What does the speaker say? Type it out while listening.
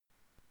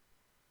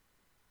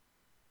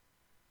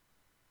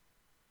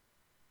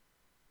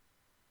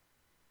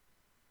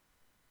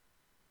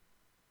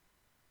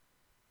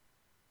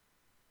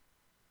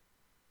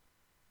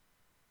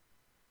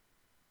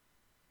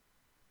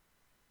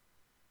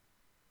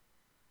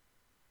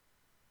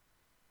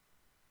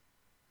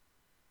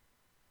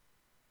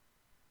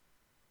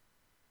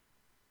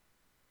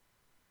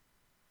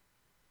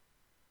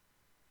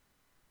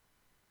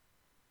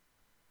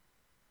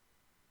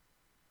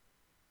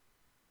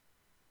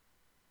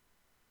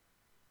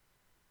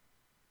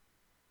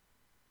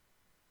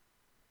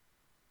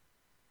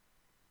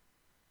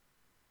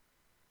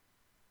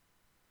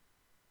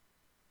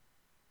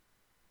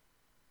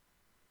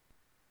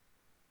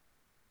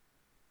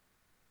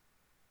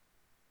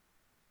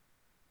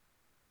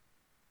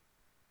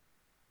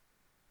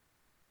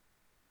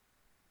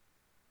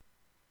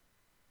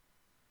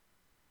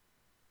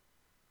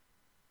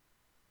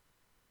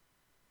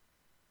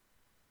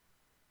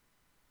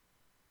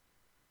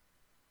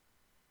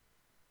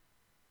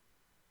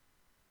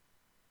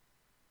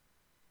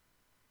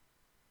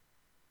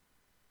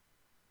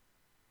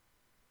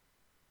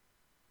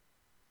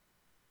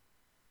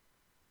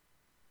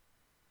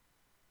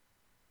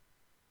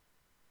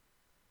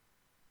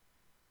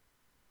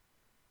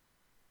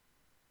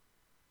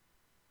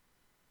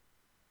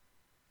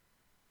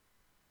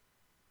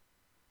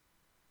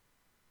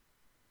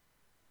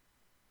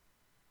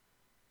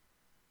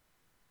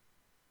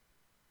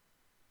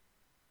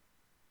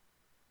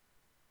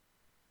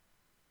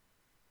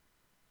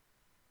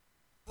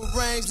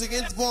rings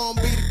against won't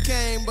be the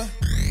king, but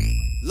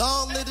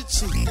long live the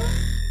chief.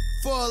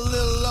 For a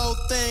little old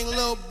thing,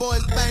 little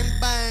boys bang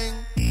bang.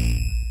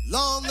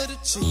 Long live the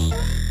chief.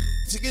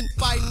 Chicken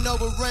fighting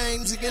over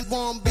rings against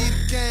won't be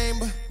the king,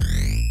 but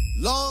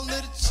long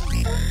live the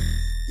chief.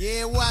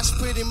 Yeah, watch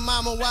pretty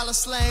mama while I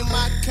slay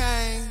my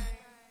cane.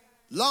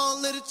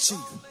 Long live the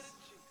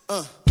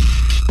chief.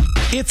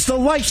 It's the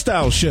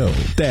lifestyle show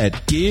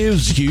that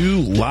gives you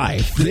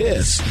life.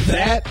 This,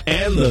 that,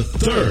 and the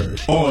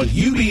third on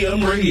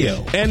UBM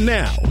Radio. And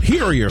now,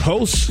 here are your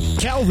hosts,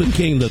 Calvin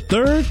King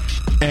III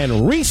and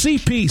Rici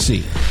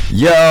PC.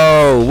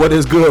 Yo, what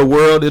is good,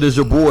 world? It is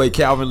your boy,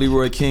 Calvin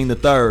Leroy King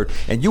III,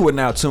 and you are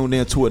now tuned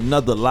in to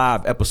another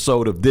live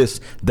episode of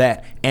This,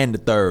 That, and the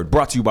Third,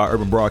 brought to you by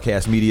Urban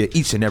Broadcast Media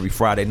each and every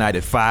Friday night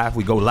at 5.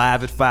 We go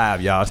live at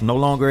 5, y'all. It's no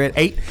longer at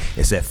 8.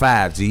 It's at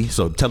 5, G.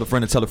 So tell a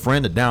friend to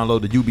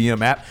download the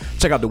UBM app.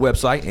 Check out the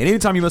website. And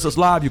anytime you miss us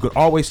live, you can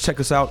always check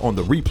us out on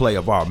the replay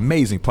of our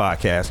amazing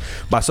podcast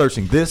by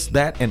searching This,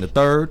 That, and the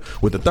Third,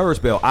 with the third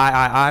spell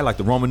I, like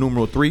the Roman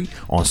numeral 3,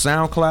 on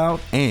SoundCloud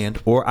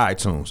and or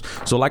iTunes.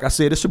 So like I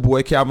said, it's your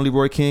boy, Calvin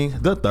Leroy King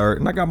III,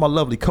 and I got my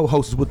lovely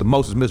co-hosts with the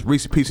most, Miss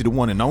Rici PC, the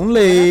one and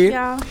only.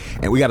 Y'all.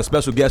 And we got a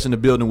special guest in the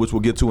building, which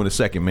we'll get to in a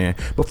second, man.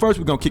 But first,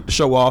 we're going to kick the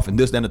show off in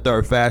This, That, and the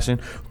Third fashion.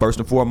 First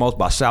and foremost,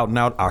 by shouting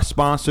out our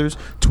sponsors,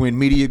 Twin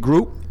Media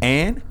Group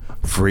and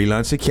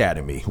Freelance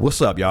Academy.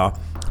 What's up, y'all?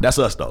 That's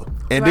us, though.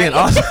 And then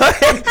also,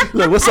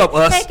 look, what's up,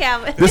 us? Hey,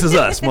 Calvin. This is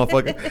us,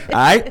 motherfucker. All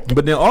right?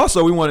 But then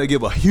also, we want to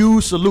give a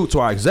huge salute to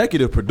our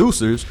executive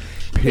producers,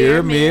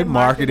 Pyramid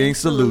Marketing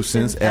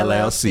Solutions,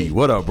 LLC.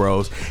 What up,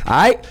 bros? All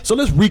right? So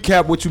let's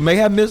recap what you may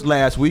have missed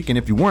last week. And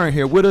if you weren't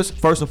here with us,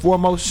 first and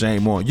foremost,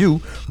 shame on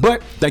you.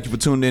 But thank you for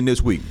tuning in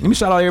this week. Let me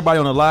shout out everybody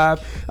on the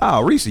live.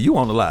 Oh, Rici, you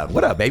on the live.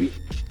 What up, baby?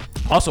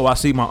 Also, I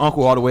see my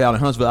uncle all the way out in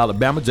Huntsville,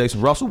 Alabama,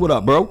 Jason Russell. What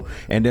up, bro?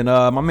 And then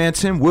my man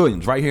Tim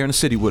Williams right here in the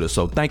city with us.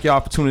 So thank y'all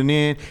for tuning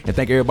in, and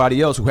thank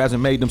everybody else who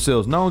hasn't made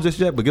themselves known just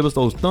yet, but give us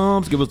those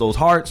thumbs, give us those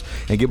hearts,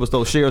 and give us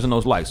those shares and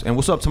those likes. And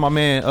what's up to my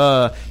man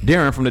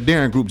Darren from the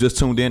Darren Group, just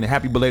tuned in, and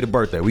happy belated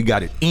birthday. We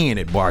got it in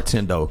at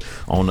Bartendo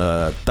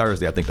on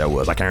Thursday, I think that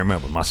was. I can't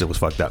remember. My shit was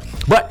fucked up.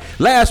 But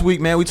last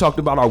week, man, we talked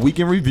about our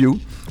weekend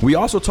review. We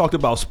also talked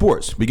about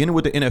sports, beginning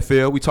with the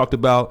NFL. We talked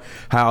about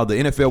how the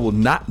NFL will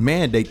not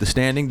mandate the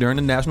standing during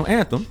the national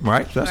anthem,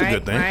 right? So that's a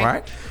good thing,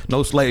 right?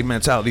 No slave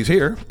mentalities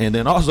here. And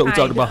then also we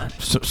talked about,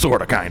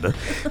 sort of, kind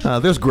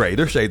of. There's gray.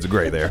 There's shades of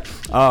gray there.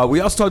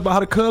 We also talked about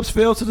how the Cubs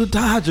fell to the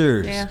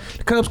Dodgers. Yeah.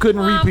 The Cubs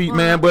couldn't repeat,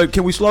 man, but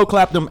can we slow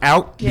clap them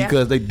out? Yeah.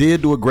 Because they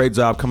did do a great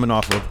job coming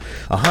off of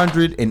a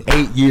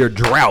 108-year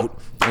drought,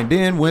 and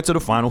then went to the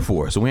Final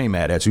Four, so we ain't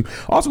mad at you.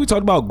 Also, we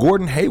talked about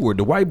Gordon Hayward,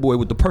 the white boy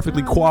with the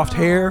perfectly coiffed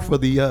hair for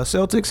the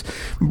Celtics.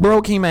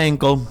 Broke him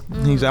ankle.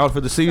 He's out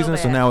for the season,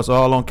 so now it's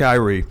all on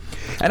Kyrie.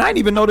 And I didn't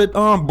even know that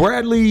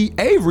Bradley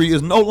Avery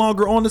is no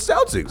longer on the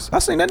Celtics. I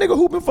seen that nigga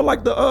hooping for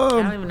like the... I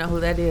don't even know who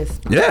that is.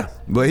 Yeah,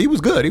 but he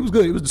was good. He was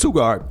the two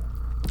guard.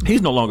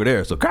 He's no longer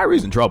there, so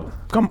Kyrie's in trouble.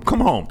 Come home.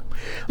 Come home.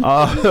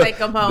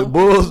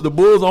 The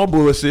Bulls on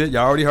bullshit.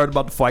 Y'all already heard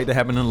about the fight that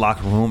happened in the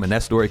locker room, and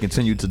that story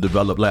continued to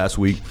develop last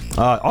week.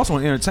 Also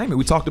in entertainment,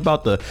 we talked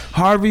about the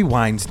Harvey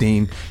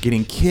Weinstein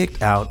getting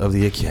kicked out of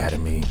the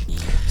academy.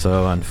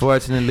 So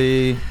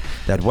unfortunately,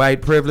 that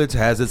white privilege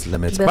has its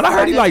limits. But I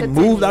heard he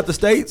moved out the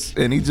States,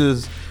 and he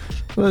just...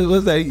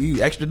 What's that?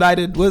 You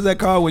extradited? What's that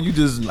called when you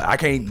just, I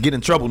can't get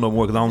in trouble no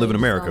more because I don't live in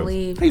America?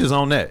 He just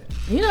on that.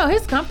 You know,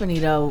 his company,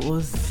 though,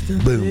 was the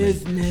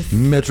business.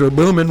 Metro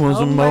Boomin was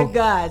some more. Oh, my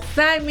God.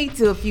 Sign me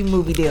to a few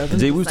movie deals.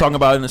 We was talking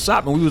about it in the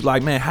shop, and we was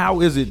like, man,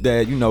 how is it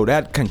that, you know,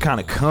 that can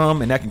kind of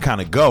come and that can kind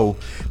of go?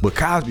 But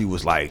Cosby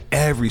was like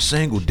every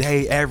single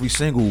day, every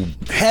single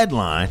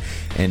headline.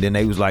 And then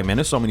they was like, man,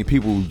 there's so many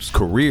people's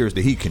careers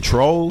that he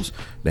controls.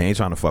 They ain't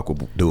trying to fuck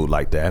with a dude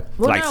like that.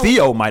 Well, like, no.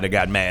 Theo might have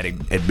got mad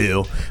at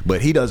Bill,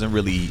 but he doesn't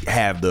really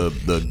have the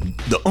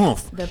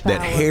oomph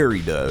that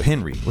Harry does.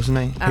 Henry, what's his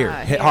name?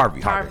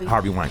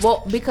 Harvey Weinstein.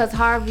 Well, because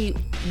Harvey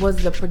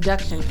was the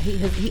production,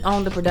 he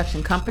owned the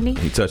production company.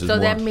 He touches so more.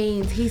 That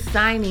means he's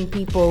signing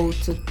people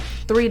to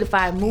 3 to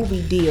 5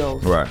 movie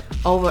deals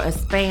over a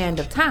span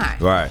of time.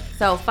 Right.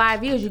 So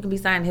 5 years you can be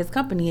signing his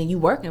company and you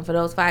working for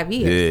those 5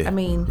 years. Yeah. I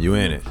mean, you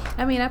in it.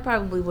 I mean, I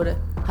probably would have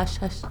hush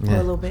for a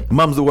little bit.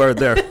 Mum's the word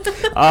there.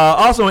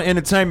 Also in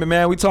entertainment,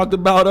 man, we talked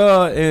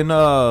about in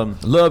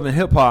love and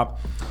hip hop,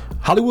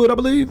 Hollywood, I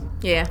believe.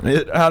 Yeah.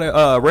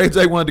 How Ray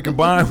J wanted to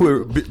combine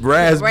with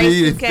Raz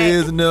B and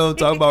Fizz and them,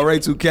 talking about Ray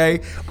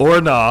 2K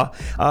or nah.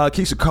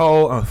 Keisha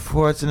Cole,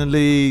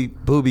 unfortunately,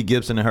 Boobie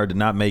Gibson and her did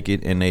not make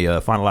it, and they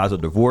finalized a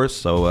divorce.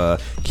 So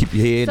keep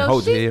your head and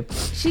hold your head.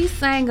 She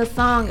sang a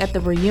song at the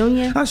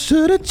reunion. I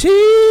should have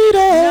cheated.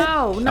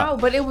 No,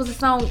 but it was a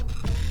song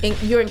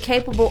you're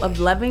incapable of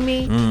loving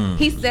me.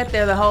 He sat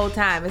there the whole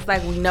time. It's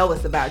like, we know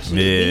it's about you.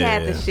 Yeah. He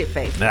had the shit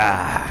face.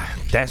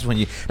 That's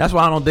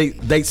why I don't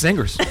date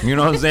singers. You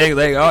know what I'm saying?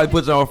 They always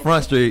put you on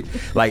Front Street.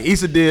 Like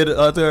Issa did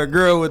to her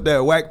girl with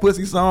that Whack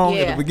Pussy song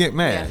at the beginning.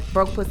 Man. Yeah.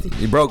 Broke pussy.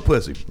 He broke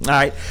pussy. All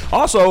right.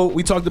 Also,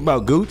 we talked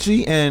about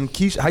Gucci and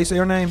Keisha. How you say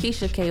her name?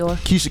 Keisha Kayor.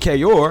 Keisha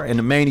Kayor in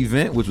the main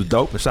event, which was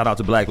dope. And shout out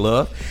to Black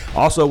Love.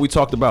 Also, we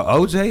talked about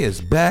OJ is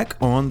back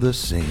on the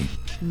scene.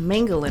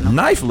 Mingling.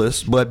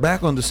 Knifeless, but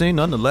back on the scene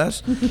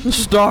nonetheless,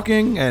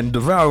 stalking and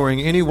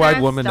devouring any white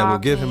woman that will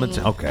give him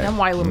attention. Okay. Them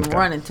white women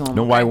running to him.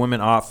 Them white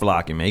women are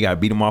flocking, man. You gotta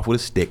beat him off with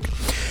a stick.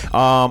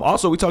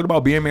 Also, we talked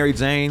about Being Mary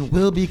Jane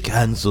will be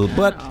canceled,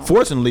 but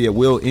fortunately it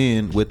will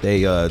end with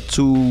a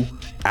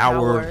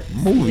 2-hour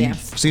movie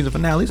season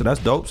finale, so that's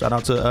dope. Shout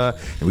out to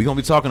and we're gonna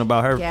be talking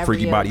about her Gabrielle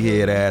freaky body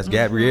head ass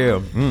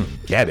Gabrielle.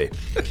 Gabby.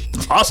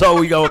 Also,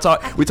 we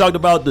talked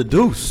about The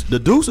Deuce. The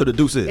Deuce or The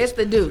Deuces? It's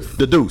The Deuce.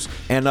 The Deuce.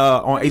 And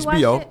on Did you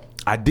HBO, watch it?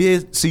 I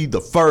did see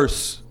the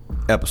first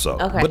episode,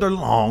 but they're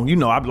long. You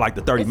know, I like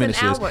the 30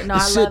 minutes. An hour. No,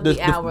 I love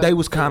the hour. It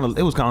was kind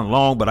of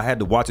long, but I had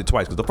to watch it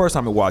twice because the first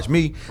time it watched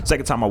me,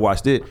 second time I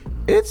watched it,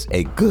 it's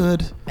a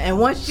good and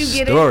once you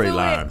get into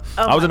storyline. it,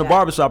 I was in the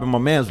barbershop and my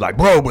man's like,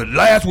 bro, but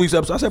last week's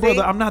episode, I said,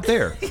 brother, I'm not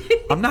there.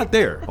 I'm not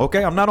there.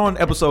 Okay, I'm not on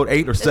episode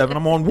 8 or 7.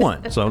 I'm on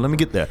 1. So let me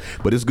get there.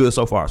 But it's good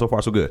so far. So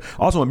far, so good.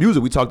 Also in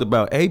music, we talked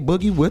about A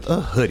Boogie with a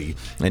Hoodie,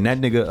 and that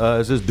nigga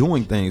is just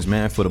doing things,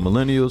 man, for the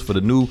millennials, for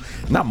the new,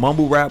 not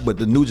mumble rap, but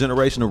the new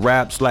generation of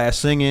rap /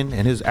 singing.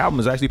 And his album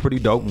is actually pretty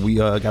dope. And we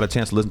got a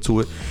chance to listen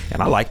to it,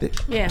 and I liked it.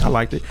 Yeah, I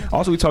liked it.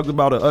 Also, we talked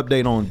about an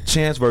update on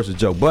Chance versus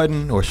Joe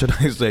Budden, or should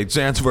I say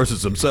Chance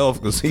versus himself,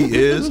 because he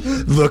is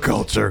the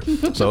culture.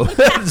 So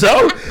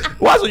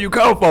what's what you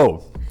come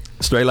for?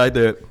 Straight like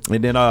that.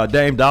 And then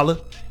Dame Dollar,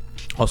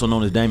 also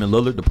known as Damian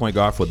Lillard, the point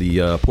guard for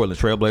the Portland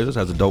Trailblazers,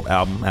 has a dope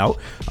album out.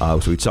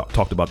 So we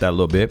talked about that a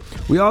little bit.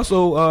 We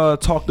also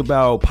talked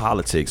about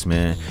politics,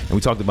 man. And we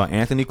talked about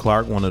Anthony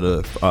Clark, one of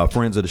the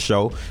friends of the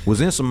show,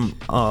 was in some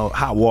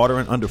hot water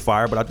and under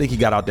fire, but I think he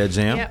got out that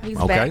jam. Yep, he's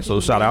okay, back. so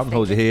shout out and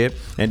hold your head.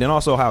 And then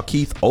also how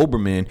Keith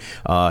Olbermann,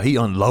 he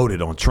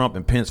unloaded on Trump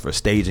and Pence for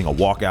staging a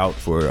walkout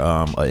for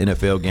an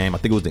NFL game. I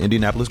think it was the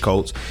Indianapolis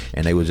Colts.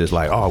 And they were just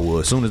like, oh, well,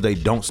 as soon as they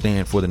don't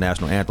stand for the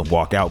national anthem,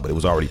 walk out. But it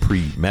was already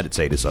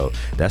premeditated, so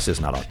that's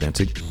just not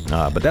authentic.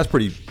 But that's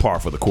pretty par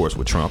for the course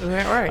with Trump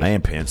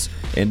and Pence.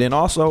 And then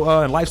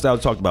also in lifestyle,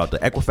 we talked about the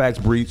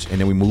Equifax breach, and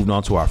then we moved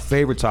on to our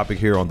favorite topic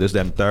here on This,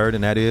 That, and Third,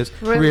 and that is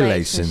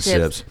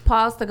relationships.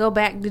 Pause to go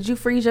back. Did you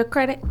freeze your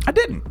credit? I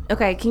didn't.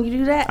 Okay, can you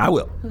do that? I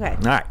will. Okay.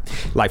 All right.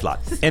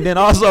 LifeLock. And then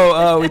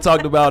also we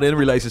talked about in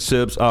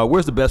relationships,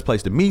 where's the best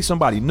place to meet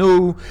somebody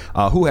new,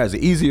 who has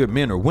it easier,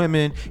 men or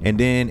women, and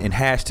then in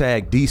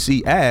hashtag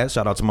DC Ass,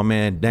 shout out to my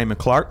man Damon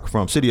Clark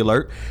from City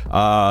Alert.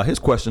 His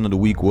question of the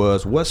week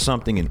was, what's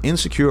something an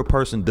insecure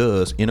person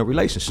does in a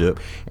relationship?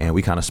 And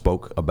we kind of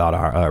spoke about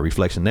our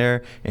reflection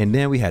there. And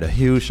then we had a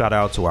huge shout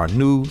out to our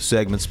new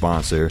segment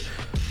sponsor,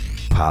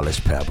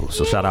 Polished Pebbles.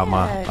 So shout out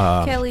my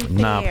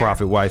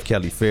nonprofit wife,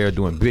 Kelly Fair,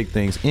 doing big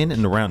things in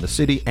and around the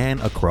city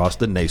and across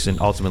the nation,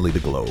 ultimately the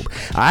globe.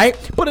 All right,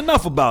 but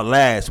enough about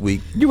last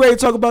week. You ready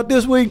to talk about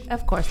this week?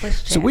 Of course,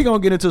 let's chat. So we're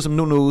going to get into some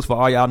new news for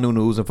all y'all new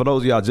news. And for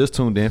those of y'all just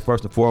tuned in,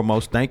 first and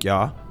foremost, thank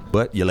y'all.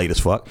 But you're late as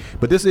fuck.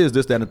 But this is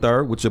This, That, and the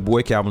Third with your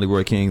boy Calvin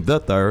Leroy King the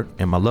Third,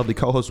 and my lovely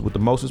co-host with the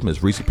mostest, Miss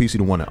Rici PC,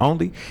 the one and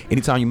only.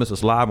 Anytime you miss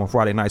us live on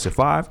Friday nights at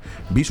 5,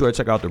 be sure to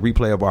check out the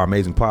replay of our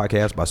amazing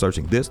podcast by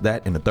searching This,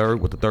 That, and the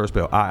Third with the third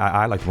spell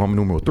I like the Roman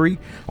numeral 3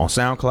 on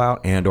SoundCloud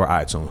and or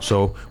iTunes.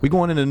 So we're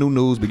going into new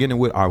news, beginning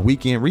with our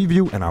weekend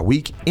review and our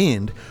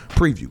weekend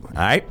preview.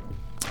 All right.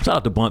 Shout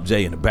out to Bump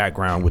J in the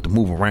background with the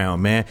move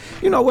around, man.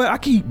 You know what? I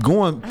keep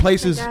going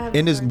places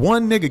and this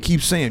one nigga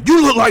keeps saying,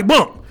 "You look like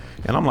Bump."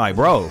 And I'm like,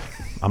 bro,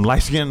 I'm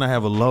light skinned and I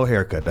have a low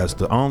haircut. That's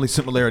the only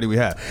similarity we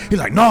have. He's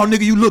like, no,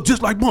 nigga, you look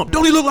just like Bump.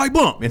 Don't he look like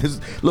Bump? And his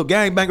little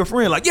gangbanger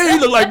friend like, yeah, he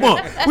look like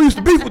Bump. We used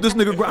to beef with this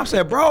nigga. I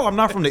said, bro, I'm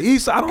not from the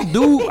east side.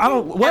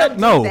 What?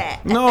 No,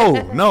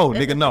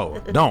 nigga, no,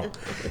 don't.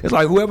 It's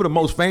like whoever the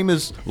most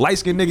famous light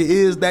skinned nigga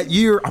is that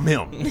year, I'm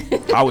him.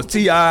 I was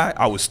T.I.,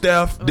 I was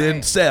Steph,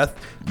 then Seth,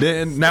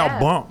 then now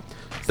Bump.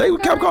 They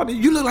kept calling me,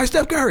 you look like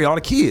Steph Curry, all the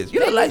kids.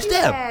 You look like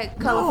Steph. Had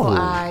colorful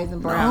eyes and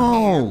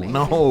brown hair.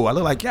 No, I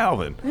look like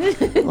Calvin.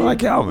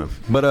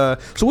 But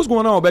so what's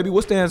going on, baby?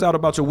 What stands out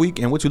about your week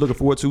and what you looking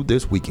forward to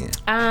this weekend?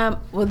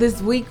 Well,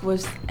 this week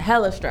was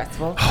hella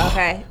stressful.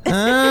 Okay.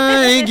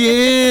 I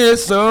get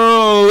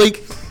so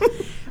weak.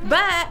 But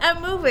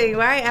I'm moving,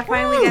 right? I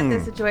finally got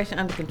this situation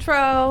under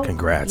control.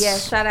 Congrats.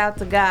 Yes, shout out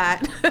to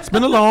God. It's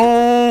been a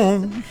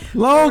long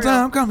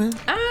time coming.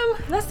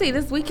 Let's see,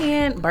 this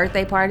weekend,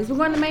 birthday parties. We're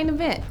going to Main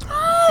Event.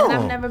 Oh. And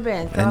I've never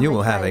been. So and you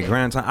will have a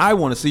grand time. I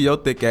want to see your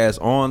thick ass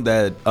on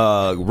that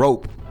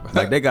rope.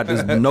 Like they got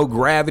this no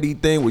gravity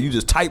thing where you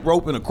just tight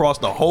roping across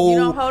the whole. You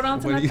don't hold on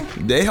to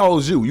nothing? They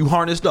hold you. You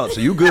harnessed up,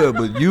 so you good,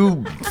 but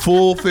you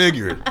full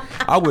figured.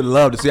 I would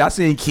love to see. I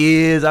seen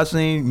kids. I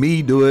seen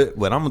me do it,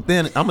 but I'm a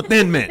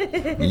thin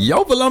man.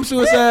 Your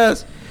voluptuous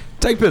ass.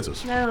 Take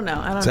pictures. No.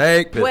 I don't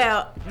Take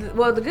pictures.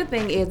 Well, the good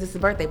thing is it's a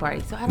birthday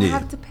party, so I don't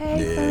have to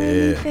pay for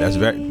anything. That's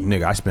very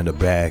nigga. I spend a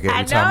bag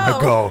every time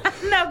I go.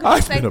 No,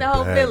 because you take the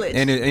whole village.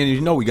 And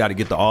you know we got to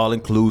get the all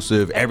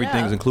inclusive.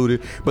 Everything's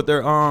included. But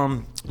their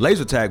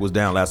laser tag was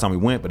down last time we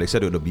went, but they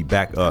said it'll be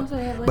back up.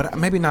 But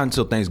maybe not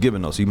until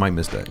Thanksgiving though, so you might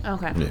miss that.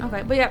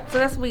 Okay. But yeah, so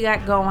that's what we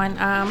got going.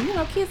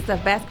 Kids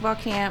stuff, basketball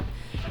camp,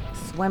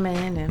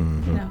 swimming,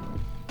 and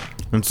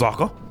And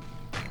soccer.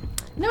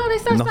 No, they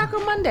start soccer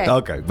Monday.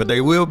 Okay, but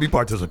they will be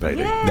participating.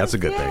 Yes, That's a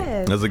good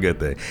thing. That's a good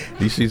thing.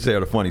 She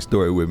shared a funny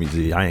story with me,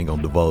 G. I ain't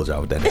gonna divulge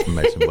y'all with that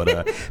information.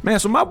 But man,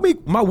 so my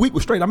week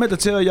was straight. I meant to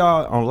tell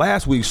y'all on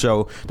last week's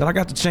show that I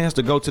got the chance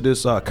to go to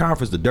this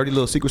conference, the Dirty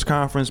Little Secrets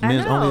Conference,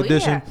 men's only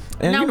edition.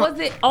 Yeah. And now, was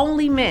it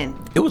only men?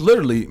 It was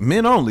literally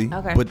men only.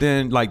 Okay. But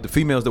then like the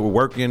females that were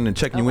working and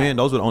checking you in,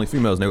 those were the only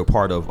females. And they were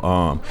part of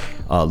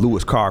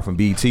Lewis Carr from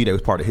BET. They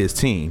was part of his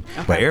team.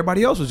 Okay. But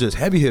everybody else was just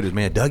heavy hitters,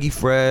 man. Dougie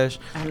Fresh,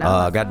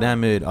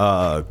 goddamn it,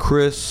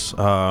 Chris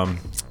Gardner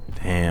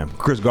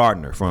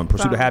from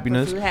Pursuit of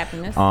Happiness.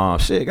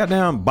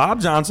 Goddamn Bob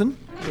Johnson,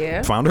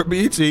 founder of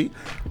BET.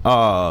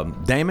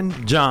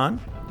 Damon John,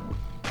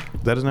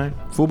 is that his name?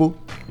 Fubu,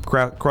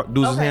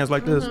 does his hands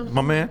like this.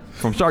 My man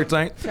from Shark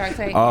Tank.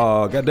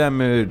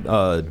 Goddamn it,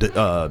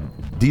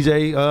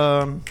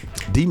 DJ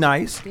D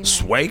Nice,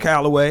 Sway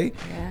Calloway,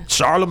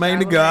 Charlamagne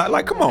the God.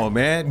 Like, come on,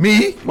 man,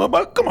 me,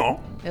 motherfucker, come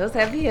on. It was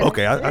heavy.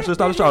 Okay, I should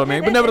start with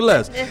Charlamagne, but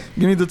nevertheless,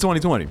 give me the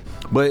 2020.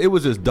 But it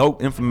was just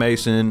dope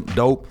information,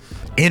 dope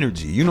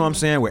energy. You know what I'm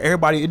saying? Where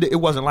everybody,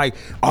 it wasn't like,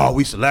 oh,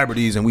 we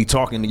celebrities and we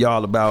talking to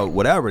y'all about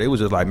whatever. It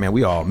was just like, man,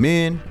 we all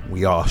men,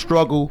 we all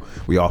struggle,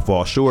 we all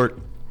fall short.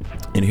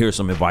 And here's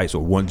some advice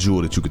or one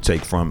jewel that you could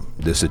take from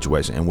this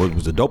situation. And what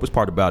was the dopest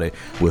part about it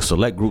was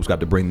select groups got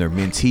to bring their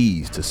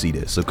mentees to see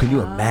this. So can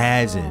you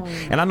imagine?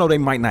 And I know they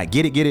might not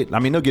get it. I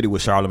mean, they'll get it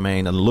with Charlamagne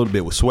and a little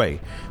bit with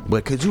Sway.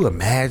 But could you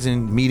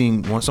imagine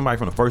meeting somebody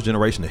from the first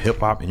generation of hip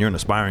hop and you're an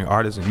aspiring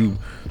artist and you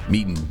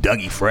meeting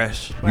Dougie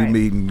Fresh, you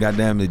meeting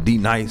goddamn the D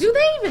Nice? Do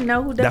they even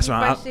know who Dougie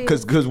Fresh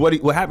is? Because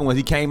what happened was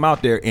he came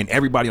out there and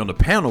everybody on the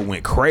panel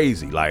went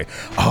crazy. Like,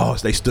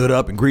 they stood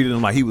up and greeted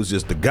him like he was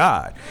just the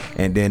god.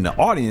 And then the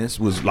audience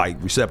was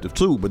like receptive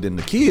too, but then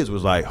the kids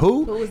was like,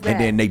 who was that? And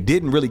then they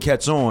didn't really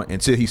catch on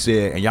until he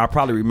said, and y'all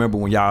probably remember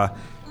when y'all,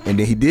 and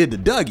then he did the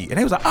Dougie, and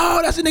they was like,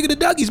 oh, that's the nigga the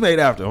Dougie's made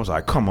after. I was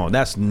like, come on,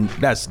 that's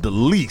the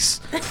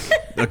least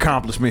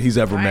accomplishment he's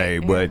ever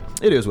made, but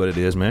it is what it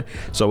is, man.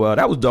 So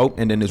that was dope.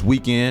 And then this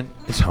weekend,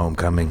 it's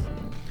homecoming.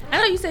 I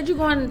know you said you're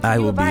going to I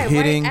will be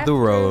hitting the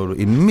road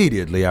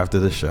immediately after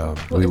the show.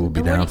 We will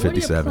be down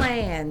 57. What are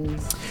your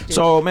plans?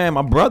 So, man,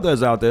 my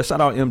brother's out there. Shout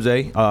out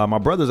MJ. My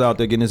brother's out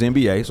there getting his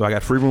MBA, so I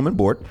got free room and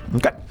board.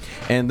 Okay.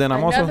 And then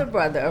I'm also... Another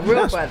brother, a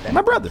real brother.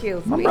 My brother.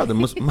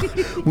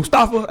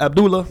 Mustafa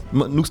Abdullah,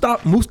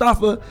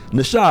 Mustafa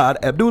Nashad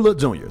Abdullah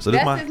Jr. So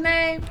that's his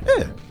name?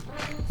 Yeah.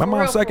 My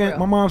mom's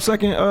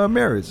second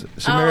marriage.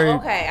 She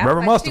married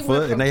Reverend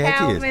Mustafa, and they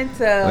had kids.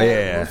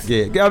 Yeah.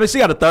 I mean, she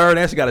got a third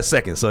and she got a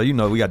second, so you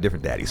know we got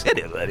different daddies. It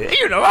is what it is.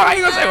 You know, I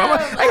ain't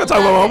gonna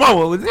talk about my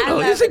mama. You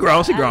know, she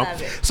grown.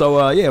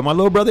 So my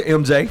little brother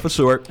MJ for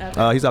short.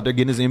 He's out there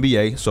getting his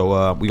MBA.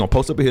 So we gonna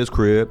post up at his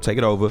crib, take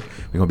it over.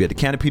 We gonna be at the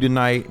Canopy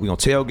tonight. We gonna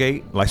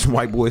tailgate like some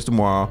white boys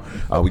tomorrow.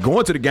 We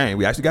going to the game.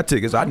 We actually got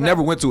tickets. I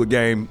never went to a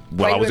game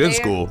while I was in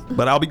school,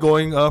 but I'll be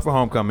going for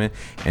homecoming,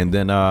 and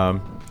then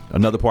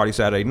another party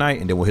Saturday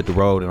night, and then we'll hit the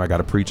road, and I got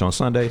to preach on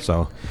Sunday.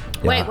 So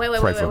wait.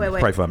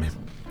 Pray for me.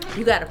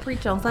 You got to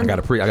preach on Sunday? I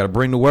got to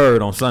bring the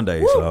word on Sunday.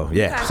 Woo! So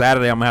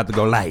Saturday I'm gonna have to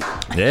go light.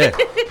 Yeah,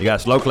 you got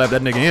to slow clap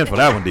that nigga in for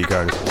that one, D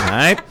Curtis. All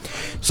right.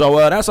 So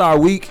that's our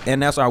week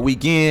and that's our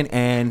weekend.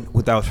 And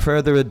without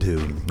further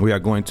ado, we are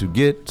going to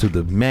get to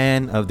the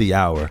man of the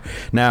hour.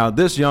 Now,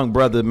 this young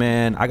brother,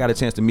 man, I got a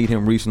chance to meet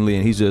him recently,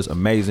 and he's just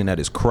amazing at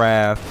his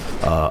craft.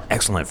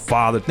 Excellent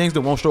father. Things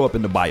that won't show up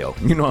in the bio.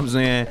 You know what I'm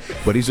saying?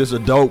 But he's just a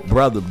dope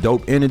brother,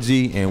 dope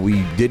energy, and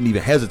we didn't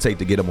even hesitate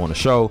to get him on the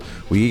show.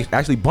 We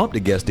actually bumped a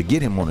guest to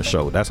get him on the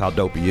show. That's how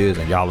dope he is,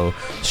 and y'all are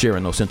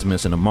sharing those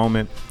sentiments in a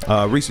moment.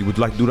 Rici, would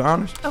you like to do the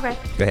honors? Okay.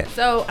 Go ahead.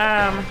 So,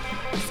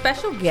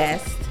 special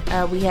guest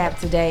we have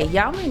today.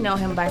 Y'all may know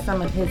him by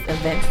some of his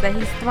events that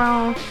he's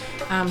thrown.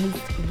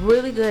 He's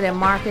really good at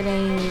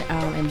marketing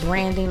and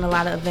branding a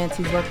lot of events.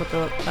 He's worked with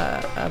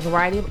a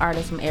variety of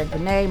artists from Eric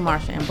Benet,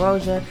 Marsha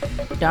Ambrosia,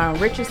 Don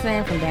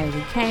Richardson from Danny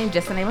Lee Kane,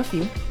 just to name a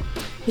few.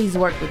 He's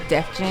worked with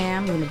Def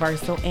Jam,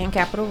 Universal, and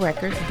Capitol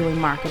Records doing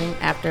marketing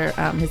after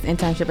his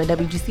internship at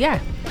WGCI.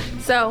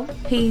 So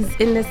he's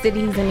in the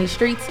city, he's in these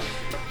streets.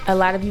 A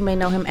lot of you may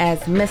know him as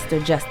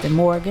Mr. Justin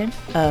Morgan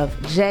of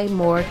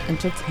Morg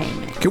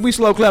Entertainment. Can we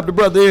slow clap the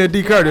brother here,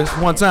 D. Curtis?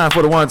 One time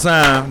for the one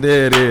time.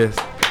 There it is.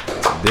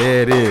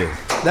 There it is.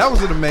 That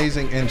was an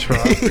amazing intro.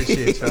 I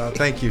appreciate y'all.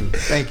 Thank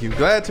you.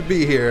 Glad to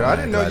be here. I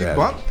didn't know you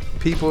bumped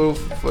people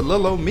for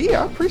little old me.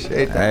 I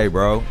appreciate that. Hey,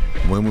 bro.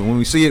 When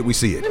we see it, we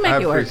see it. I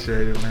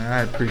appreciate it, man.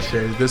 I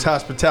appreciate it. This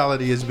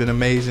hospitality has been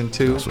amazing,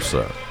 too. That's what's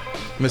up.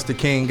 Mr.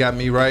 King got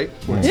me right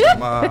with some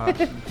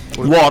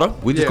water.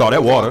 We just call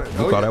that water.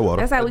 We call that water.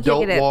 That's how we kick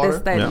it at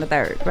this, third, and the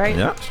third, right?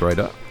 Yeah, straight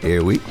up.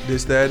 Every week.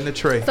 This, that, and the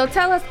tray. So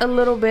tell us a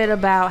little bit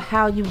about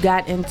how you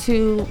got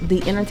into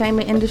the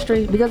entertainment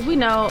industry, because we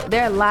know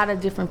there are a lot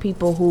of different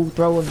people who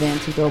throw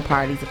events, who throw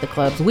parties at the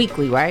clubs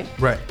weekly, right?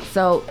 Right.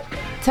 So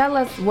tell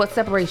us what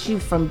separates you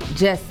from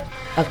just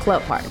a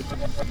club party.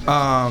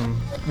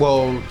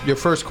 Well, your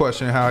first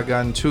question, how I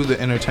got into the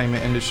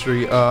entertainment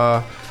industry,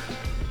 the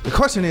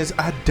question is,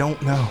 I don't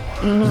know.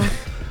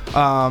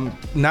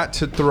 Mm-hmm. Not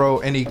to throw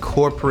any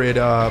corporate,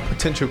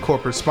 potential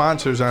corporate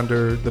sponsors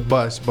under the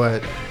bus,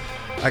 but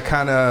I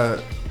kind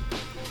of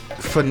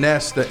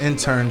finessed the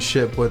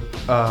internship with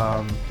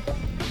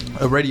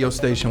a radio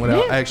station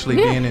without actually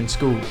being in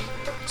school.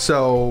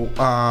 So,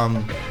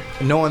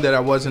 knowing that I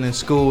wasn't in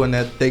school and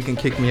that they can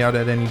kick me out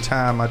at any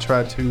time, I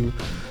tried to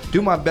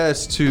do my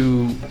best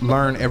to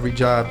learn every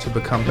job to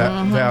become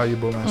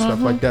valuable and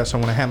stuff like that. So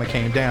when the hammer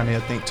came down, I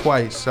think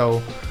twice.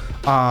 So,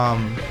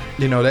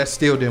 that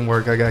still didn't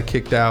work. I got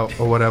kicked out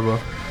or whatever.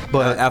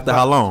 But after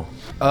how long?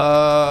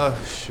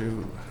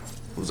 Shoot,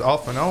 it was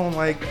off and on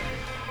like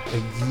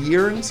a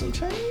year and some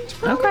change.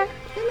 Probably. Okay.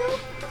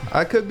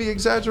 I could be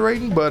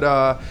exaggerating, but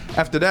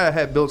after that, I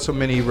had built so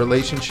many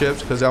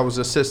relationships because I was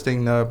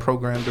assisting the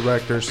program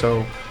director.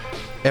 So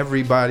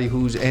everybody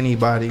who's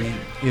anybody,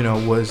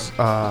 was,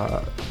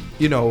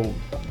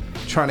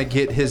 trying to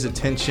get his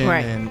attention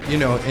and,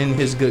 in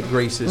his good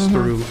graces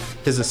through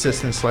his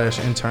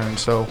assistant/intern.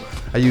 So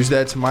I used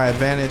that to my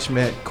advantage,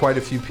 met quite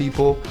a few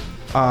people.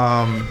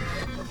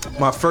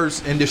 My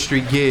first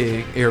industry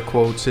gig, air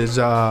quotes, is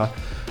I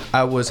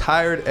was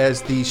hired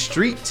as the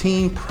street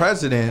team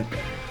president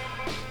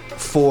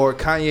for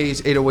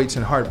Kanye's 808s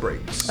and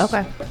Heartbreaks.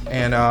 Okay.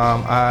 And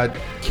I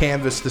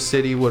canvassed the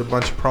city with a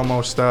bunch of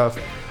promo stuff.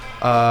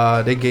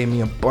 They gave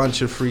me a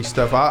bunch of free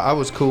stuff. I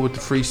was cool with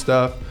the free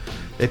stuff.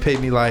 They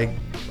paid me like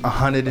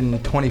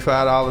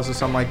 $125 or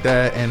something like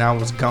that, and I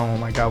was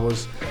gone. Like I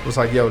was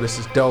like, yo, this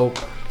is dope.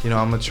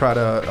 I'm gonna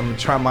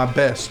try my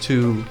best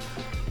to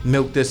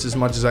milk this as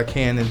much as I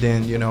can, and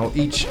then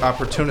each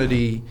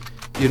opportunity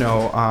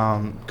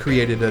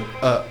created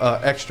a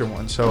extra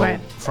one. So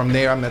from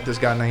there, I met this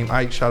guy named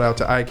Ike. Shout out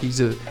to Ike. He's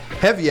a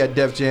heavy at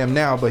Def Jam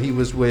now, but he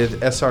was with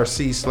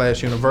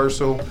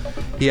SRC/Universal.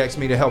 He asked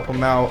me to help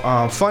him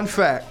out. Fun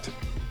fact,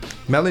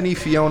 Melanie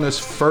Fiona's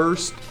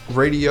first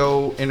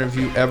radio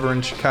interview ever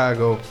in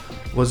Chicago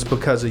was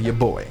because of your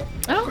boy.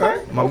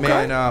 Okay. My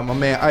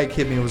man Ike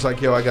hit me and was like,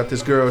 yo, I got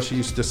this girl. She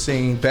used to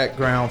sing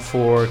background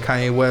for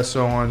Kanye West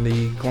on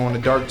the Glow in the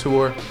Dark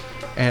tour.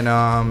 And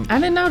I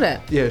didn't know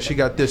that. Yeah, she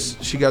got this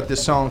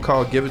song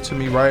called "Give It to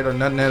Me Right" or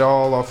 "Nothing at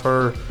All" off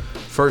her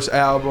first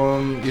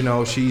album.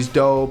 She's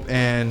dope.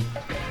 And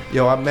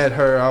I met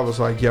her. I was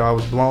like, I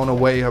was blown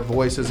away. Her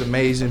voice is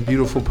amazing,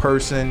 beautiful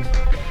person.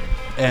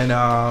 And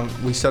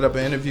we set up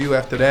an interview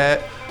after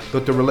that.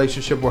 Built the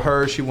relationship with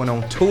her. She went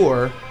on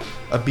tour,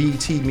 a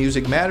BET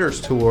Music Matters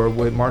tour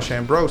with Marsha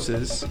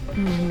Ambrosius.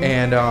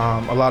 And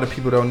a lot of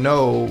people don't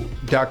know,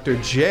 Dr.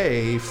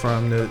 J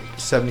from the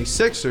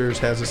 76ers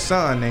has a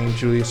son named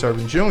Julius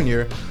Erving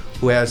Jr.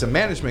 who has a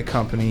management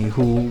company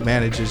who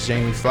manages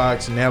Jamie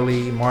Foxx,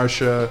 Nelly,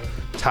 Marsha,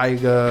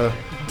 Tyga.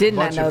 Did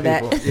not know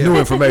that. Yeah. New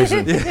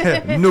information.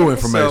 New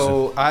information.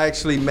 So I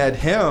actually met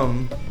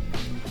him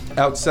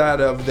outside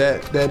of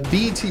that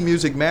BET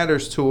Music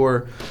Matters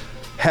tour.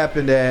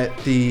 Happened at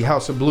the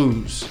House of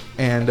Blues,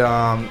 and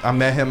I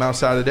met him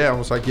outside of that. I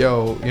was like,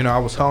 yo, I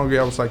was hungry.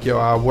 I was like, yo,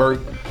 I work,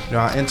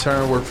 I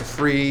intern, work for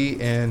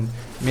free, and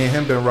me and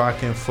him been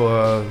rocking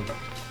for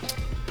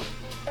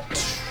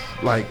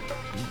like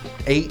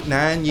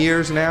 8-9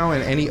 years now.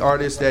 And any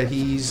artist that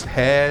he's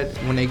had,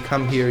 when they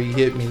come here, he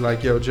hit me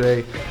like, yo,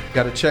 Jay,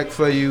 got a check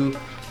for you.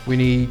 We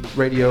need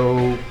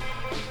radio,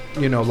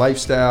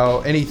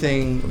 lifestyle,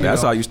 anything.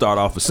 That's how you start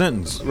off a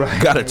sentence.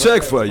 Right. Got a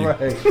check for you.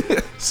 Right.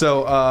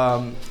 So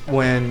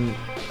when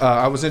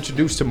I was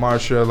introduced to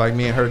Marsha, like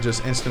me and her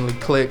just instantly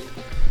clicked.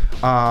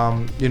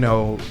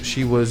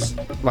 She was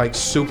like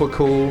super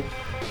cool.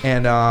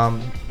 And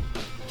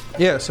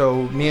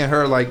so me and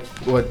her, like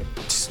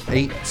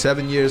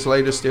 8-7 years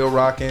later, still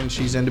rocking.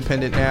 She's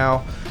independent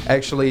now.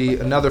 Actually,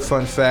 another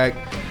fun fact,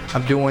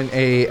 I'm doing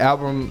a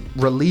album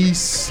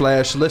release /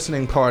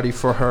 listening party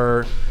for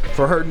her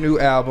new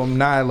album,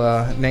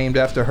 Nyla, named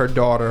after her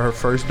daughter, her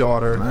first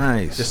daughter.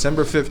 Nice.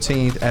 December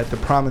 15th at the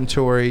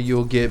Promontory.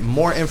 You'll get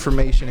more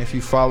information if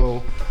you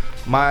follow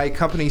my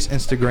company's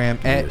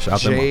Instagram at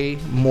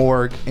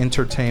Morg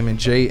Entertainment,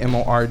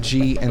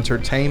 JMORG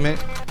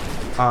Entertainment.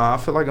 I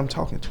feel like I'm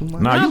talking too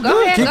much. Nah, you go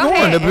good. ahead, Keep go going.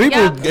 ahead. The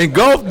people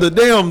engulfed. The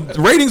damn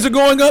ratings are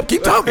going up.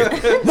 Keep talking.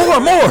 More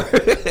and more.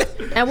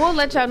 And we'll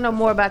let y'all know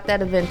more about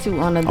that event too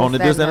on the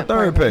This and the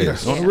third page.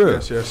 Yes. On the real.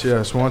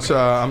 Yes. Once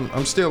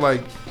I'm still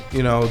like,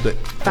 the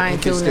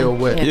ink is still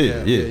wet.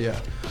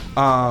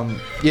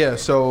 Yeah.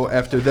 So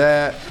after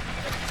that,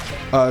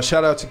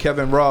 shout out to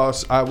Kevin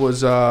Ross. I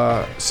was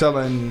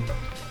selling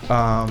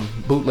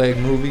bootleg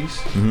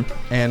movies,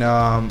 and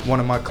one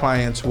of my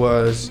clients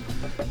was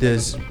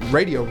this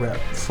radio rep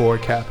for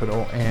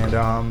Capitol, and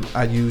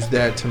I used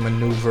that to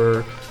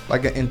maneuver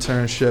like an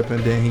internship,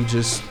 and then he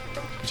just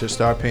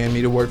started paying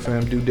me to work for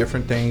him, do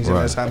different things, and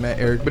that's how I met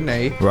Eric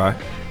Benet. Right.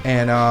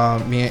 And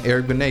me and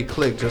Eric Benet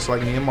clicked, just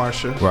like me and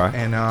Marsha. Right.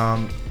 And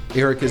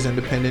Eric is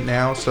independent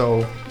now,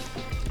 so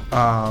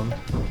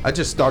I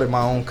just started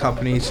my own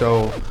company,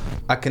 so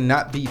I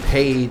cannot be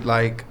paid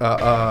like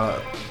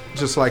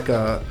just like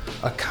a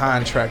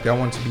contract. I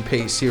want to be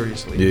paid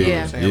seriously. Yeah. You know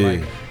what I'm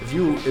saying? Like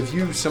if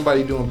you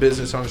somebody doing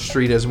business on the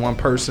street as one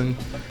person,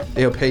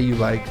 they'll pay you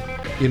like,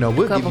 you know,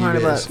 we'll give you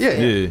this.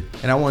 Yeah.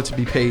 And I want to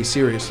be paid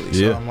seriously.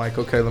 So I'm like,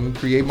 okay, let me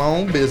create my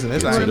own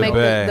business. I want to make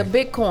the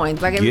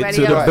Bitcoins like everybody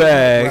Get to else. the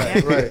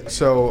bag. Right.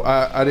 So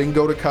I didn't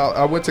go to college.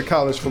 I went to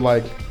college for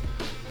like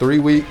 3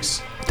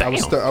 weeks. Damn.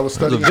 I was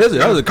studying.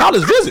 That was a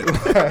college visit.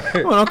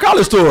 Went on a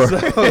college tour.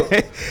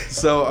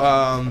 So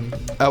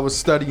I was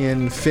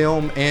studying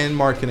film and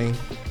marketing,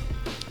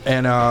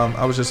 and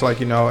I was just like,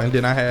 you know, and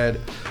then I had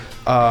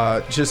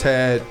just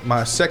had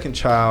my second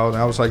child,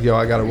 and I was like, yo,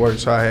 I gotta work.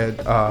 So I had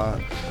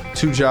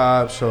 2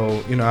 jobs.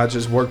 So, you know, I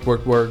just work,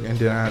 and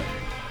then I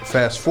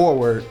fast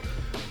forward.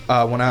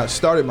 When I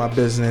started my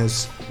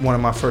business, one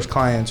of my first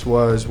clients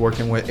was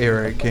working with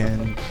Eric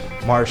and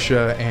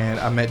Marsha, and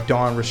I met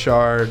Dawn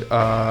Richard.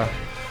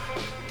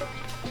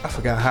 I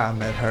forgot how I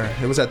met her.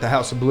 It was at the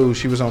House of Blues.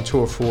 She was on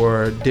tour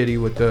for Diddy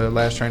with the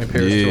Last Train to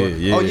Paris tour.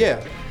 Yeah. Oh,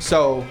 yeah.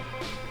 So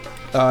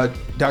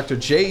Dr.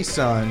 J's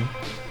son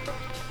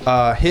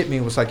hit me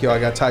and was like, yo, I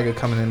got Tyga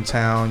coming in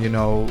town. You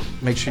know,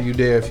 make sure you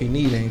there if he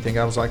need anything.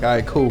 I was like, all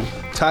right, cool.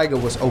 Tyga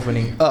was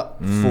opening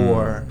up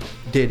for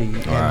Diddy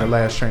and the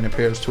Last Train to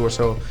Paris tour.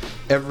 So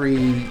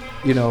every,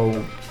 you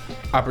know,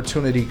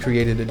 opportunity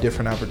created a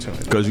different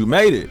opportunity. Because you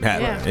made it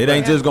happen. Yeah. It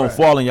ain't just going to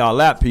fall in y'all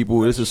lap, people.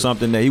 This is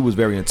something that he was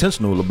very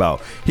intentional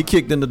about. He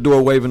kicked in the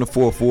door waving the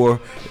 4-4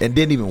 and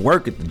didn't even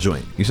work at the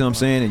joint. You see what I'm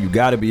saying? And you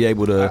got to be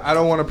able to. I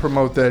don't want to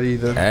promote that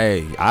either.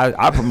 Hey,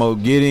 I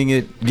promote getting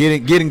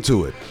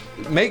to it.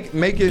 Make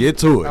it. Get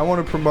to it. I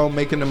want to promote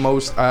making the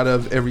most out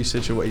of every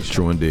situation.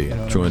 True indeed. You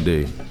know True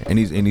indeed. And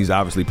he's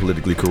obviously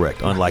politically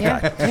correct, unlike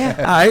I. Yeah.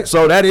 All right,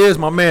 so that is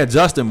my man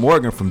Justin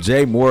Morgan from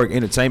Morg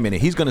Entertainment,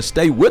 and he's going to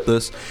stay with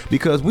us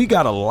because we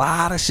got a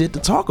lot of shit to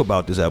talk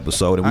about this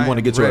episode, and we want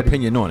to get your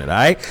opinion on it. All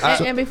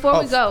right. And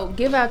before we go,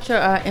 give out your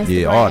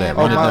Instagram all that. and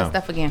all Run it that down.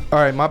 stuff again. All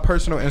right, my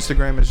personal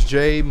Instagram is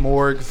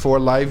JMorg for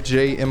life,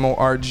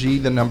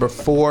 JMorg, the number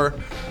 4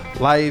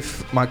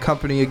 life. My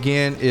company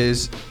again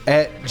is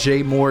at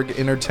JMorg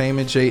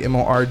Entertainment,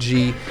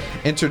 JMorg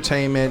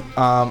Entertainment.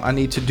 I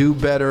need to do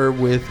better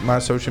with my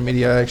social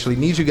media. I actually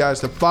need you guys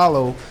to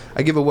follow.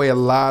 I give away a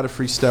lot of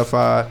free stuff.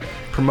 I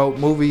promote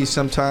movies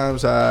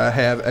sometimes. I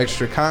have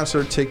extra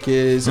concert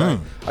tickets.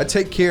 I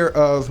take care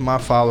of my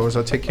followers.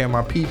 I take care of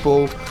my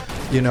people,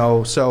 you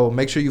know, so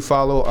make sure you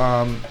follow.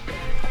 On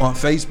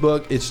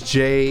Facebook, it's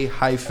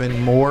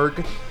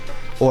J-Morg.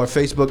 Or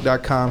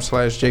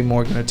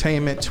Facebook.com/JMorg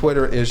Entertainment.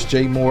 Twitter is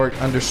JMorg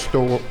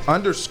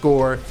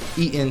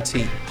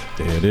 _ENT.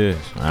 There it is.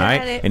 All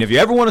right. it. And if you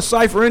ever want to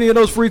cipher any of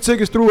those free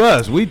tickets through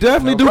us, we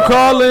definitely do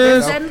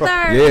call-ins.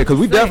 Yeah, because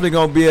we definitely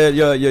going to be at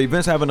your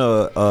events having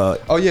a.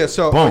 Oh, yeah.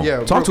 So, boom.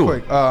 real Talk to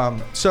quick.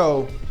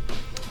 So,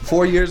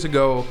 4 years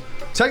ago,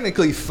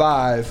 technically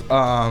 5,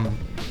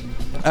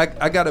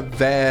 I got a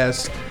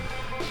vast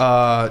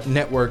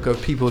network of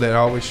people that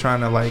are always trying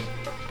to, like,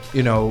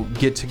 you know,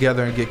 get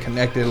together and get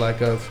connected, like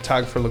a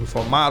photographer looking for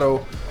a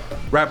model,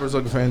 rappers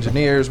looking for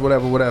engineers,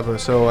 whatever.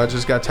 So I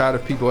just got tired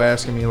of people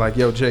asking me like,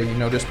 yo, Jay, you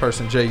know this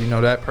person, Jay, you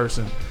know that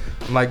person.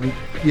 I'm like,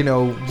 you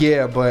know,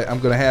 yeah, but I'm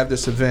going to have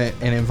this event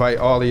and invite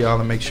all of y'all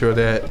to make sure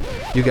that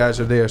you guys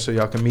are there so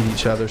y'all can meet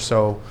each other.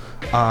 So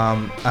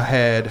I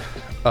had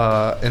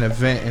an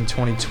event in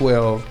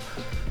 2012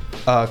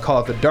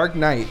 called The Dark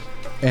Knight.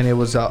 And it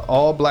was an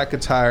all-black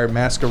attire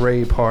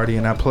masquerade party,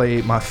 and I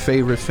played my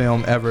favorite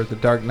film ever, The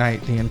Dark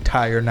Knight, the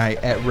entire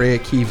night at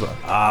Red Kiva.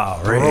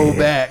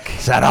 Throwback.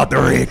 Shout out to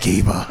Red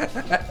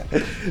Kiva.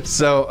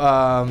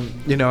 So,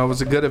 you know, it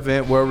was a good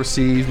event,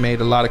 well-received,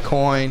 made a lot of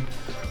coin.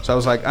 So I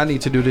was like, I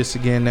need to do this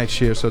again next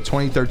year. So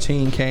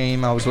 2013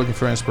 came. I was looking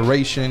for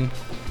inspiration.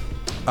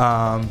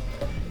 And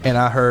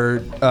I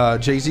heard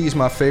Jay-Z is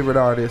my favorite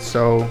artist,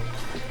 so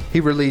he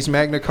released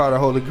Magna Carta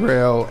Holy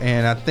Grail,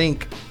 and I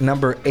think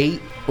number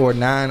 8 or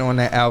 9 on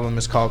that album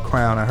is called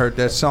Crown. I heard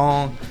that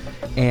song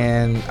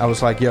and I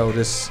was like, yo,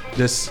 this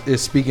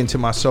is speaking to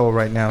my soul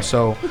right now.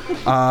 So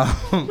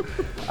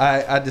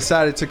I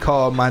decided to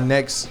call my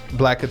next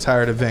black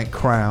attired event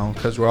Crown,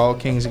 because we're all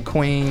kings and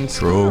queens.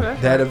 True.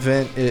 That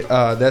event,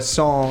 that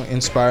song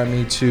inspired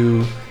me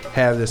to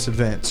have this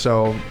event.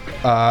 So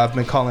I've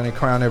been calling it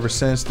Crown ever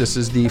since. This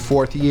is the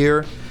 4th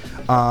year.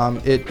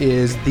 It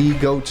is the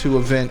go-to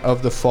event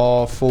of the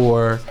fall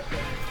for,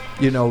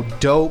 you know,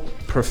 dope,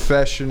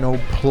 professional,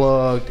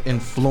 plugged,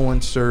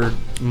 influencer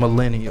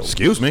millennials.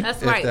 Excuse me.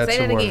 That's right. Say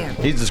that again.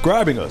 He's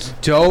describing us.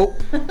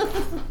 Dope,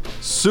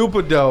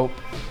 super dope,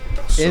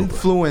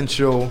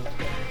 influential,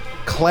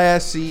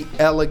 classy,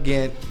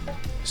 elegant,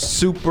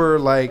 super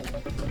like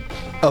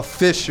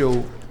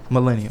official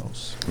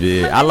millennials.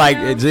 Yeah, I like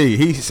it.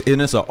 And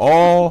it's an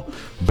all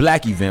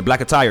black event,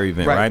 black attire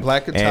event, right?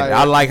 Black attire. And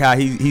I like how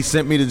he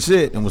sent me the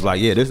shit and was like,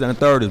 yeah, this and the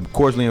third is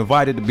cordially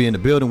invited to be in the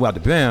building without the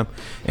BAM,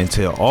 and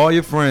tell all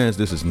your friends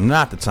this is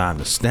not the time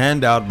to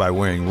stand out by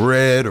wearing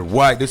red or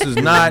white. This is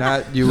not.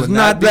 This is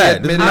not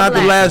that. This is not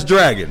the Last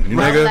Dragon,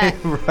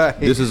 nigga. Right.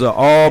 This is an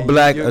all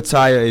black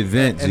attire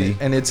event,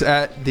 and it's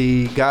at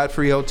the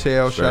Godfrey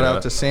Hotel. Shout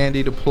out to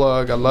Sandy the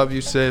plug. I love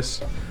you,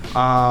 sis.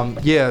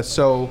 Yeah,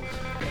 so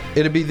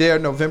it'll be there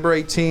November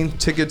 18th.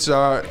 Tickets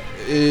are,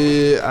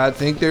 I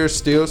think there's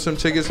still some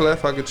tickets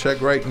left. I could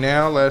check right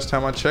now. Last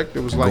time I checked,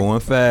 it was like going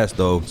fast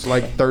though. It's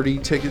like 30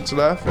 tickets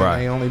left,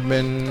 and they only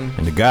been.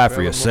 And the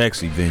Godfrey a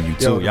sexy venue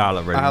too. Y'all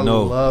already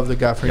know. I love the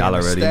Godfrey. Y'all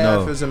already know.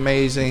 The staff is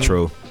amazing.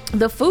 True.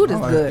 The food is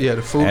good. Yeah,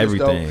 the food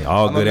everything, is dope.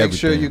 all I'm good. Make everything.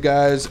 sure you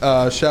guys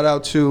shout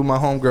out to my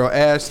homegirl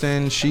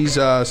Aston. She's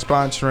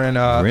sponsoring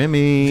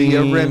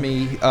via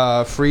Remy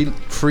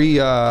free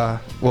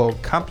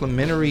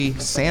complimentary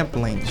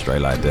sampling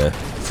straight like that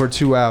for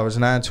 2 hours,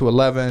 9 to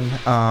 11.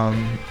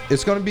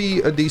 It's gonna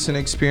be a decent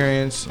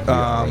experience.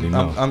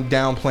 I'm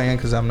downplaying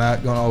because I'm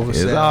not gonna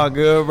oversell. It's all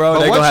good, bro.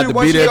 They gonna have to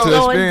be there to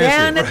experience going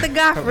down it. at the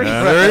Godfrey.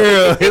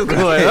 It's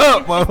going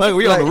up, motherfucker.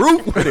 We on the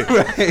roof with it.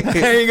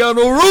 I ain't got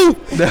no roof.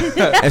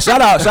 And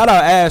shout out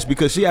Ash,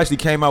 because she actually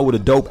came out with a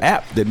dope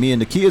app that me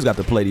and the kids got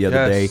to play the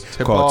other day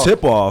called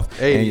Tip Off.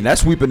 Hey. And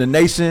that's sweeping the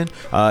nation.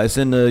 It's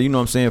in the, you know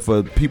what I'm saying,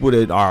 for people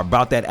that are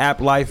about that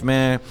app life,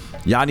 man.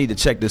 Y'all need to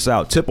check this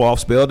out. Tip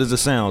Off, spelled as it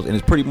sounds, and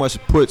it pretty much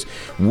puts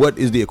what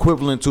is the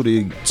equivalent to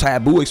the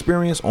Taboo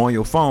experience on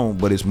your phone,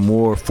 but it's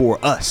more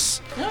for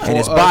us. And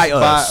it's by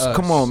us.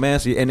 Come on, man.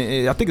 See, and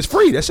I think it's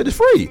free. That shit is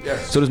free.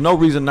 Yes. So there's no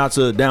reason not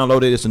to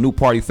download it. It's a new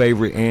party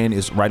favorite, and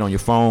it's right on your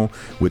phone,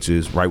 which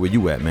is right where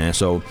you at, man.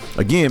 So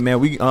again, man,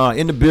 we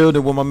in the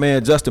building with my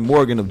man Justin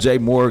Morgan of J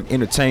Morg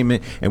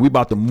Entertainment, and we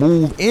about to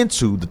move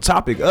into the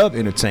topic of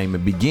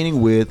entertainment,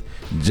 beginning with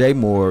J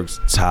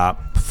Morg's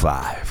top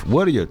 5.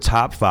 What are your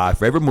top 5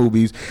 favorite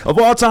movies of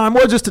all time,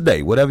 or just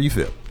today, whatever you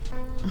feel?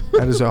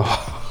 That is a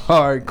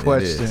hard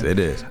question. It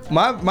is.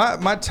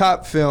 My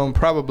top film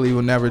probably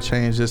will never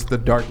change. It's The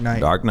Dark Knight.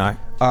 Dark Knight.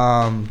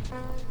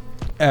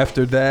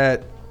 After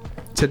that,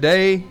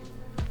 today,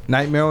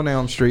 Nightmare on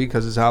Elm Street,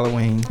 because it's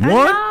Halloween.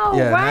 One?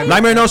 Yeah, right?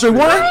 Nightmare on Elm Street 1?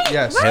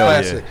 Yes, Hell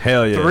classic. yeah.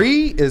 Hell yeah.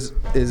 3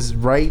 is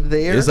right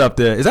there. It's up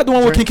there. Is that the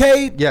one with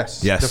Kincaid?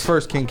 Yes. The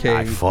first Kincaid.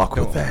 I fuck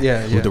with that.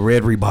 Yeah. With the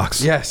red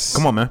Reeboks. Yes.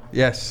 Come on, man.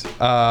 Yes.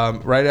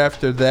 Right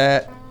after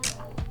that,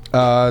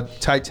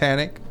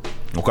 Titanic.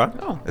 Okay.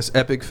 It's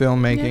epic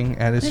filmmaking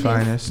at its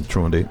finest.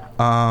 True indeed.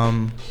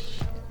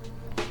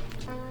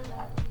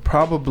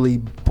 Probably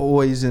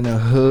Boys in the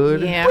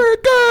Hood. Yeah.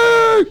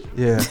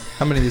 Yeah.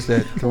 How many is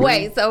that? 3?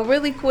 Wait, so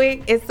really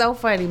quick, it's so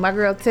funny. My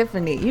girl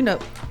Tiffany, you know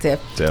Tiff.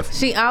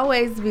 She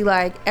always be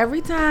like,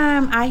 every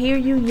time I hear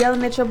you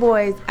yelling at your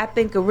boys, I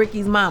think of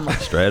Ricky's mama.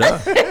 Straight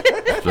up.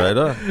 Straight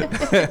up.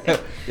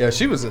 Yeah,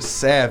 she was a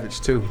savage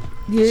too.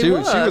 Yeah, she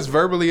was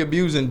verbally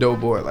abusing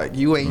Doughboy. Like,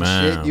 you ain't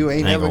shit. You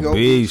ain't never gonna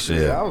be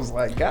shit. I was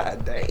like,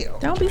 God damn.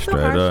 Don't be so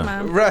Straight harsh, up.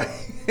 mom. Right.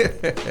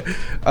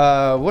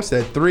 What's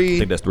that? 3? I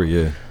think that's 3,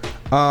 yeah.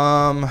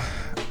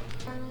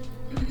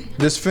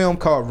 This film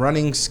called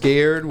Running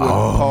Scared with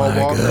Paul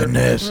Walker.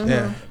 Goodness.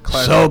 Yeah,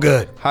 So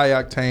good. High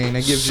octane.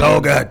 It gives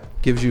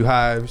gives you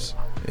hives.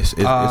 It's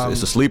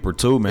a sleeper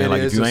too, man.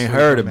 Like, if you ain't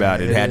heard about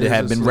it, it had to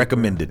have been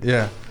recommended.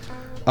 Yeah.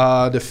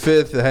 The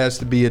 5th, it has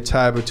to be a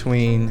tie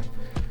between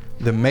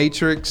The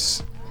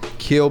Matrix,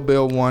 Kill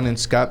Bill 1, and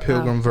Scott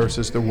Pilgrim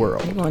versus the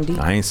World.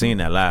 I ain't seen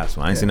that last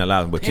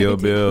one. But Kill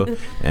Bill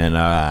and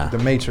The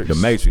Matrix. The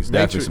Matrix,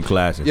 definitely some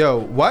classics. Yo,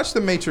 watch The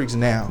Matrix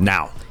now.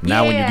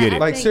 Now when you get it.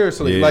 Like,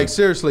 seriously,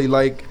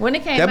 when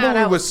it came that out,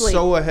 movie was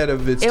so ahead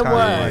of its time.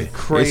 Was. Like,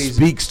 crazy. It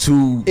speaks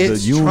to the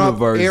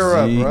universe. Trump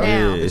era, bro.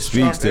 Yeah, it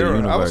speaks to the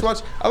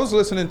universe. I was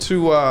listening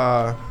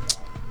to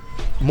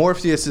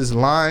Morpheus's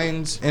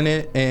lines in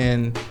it,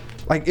 and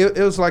like it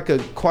was like a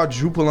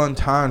quadruple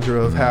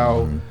entendre of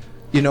how,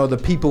 you know, the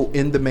people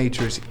in the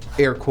Matrix,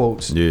 air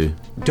quotes,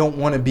 don't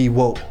want to be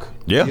woke.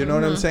 Yeah. You know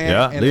what I'm saying?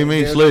 Yeah. And Leave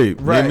me sleep.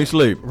 Right, Leave me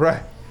sleep.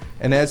 Right.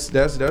 And that's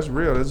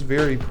real. That's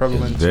very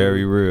prevalent. It's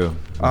very real.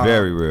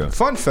 Very real.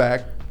 Fun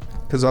fact,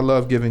 because I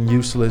love giving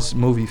useless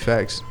movie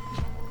facts.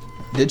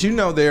 Did you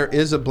know there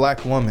is a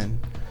black woman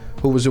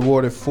who was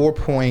awarded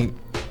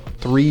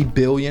 $4.3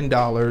 billion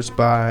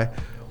by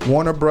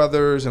Warner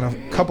Brothers and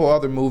a couple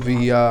other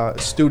movie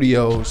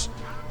studios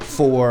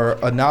for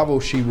a novel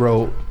she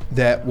wrote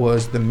that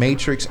was The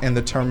Matrix and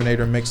The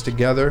Terminator mixed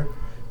together,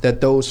 that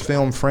those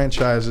film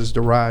franchises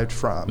derived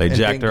from. They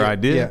jacked her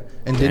idea? Yeah,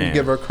 and didn't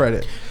give her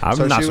credit.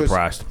 I'm not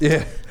surprised.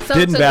 Yeah. So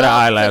didn't bat an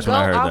eyelash when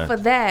I heard off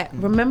of that,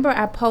 remember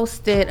I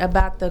posted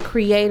about the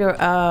creator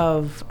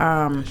of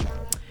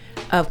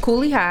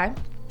Cooley High,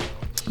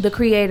 the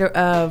creator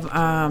of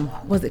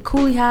was it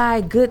Cooley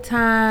High, Good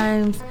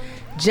Times,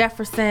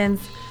 Jefferson's.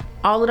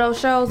 all of those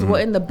shows.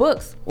 Well, in the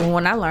books,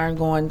 when I learned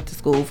going to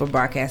school for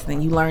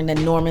broadcasting, you learned that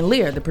Norman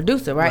Lear, the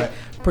producer, right,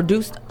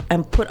 produced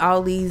and put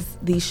all these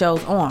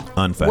shows on.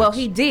 Unfacts. Well,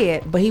 he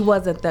did, but he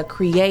wasn't the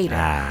creator.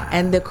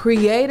 And the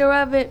creator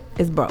of it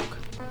is broke.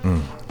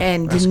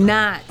 And did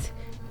not.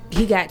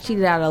 He got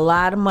cheated out of a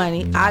lot of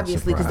money,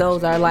 obviously, because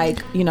those are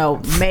like,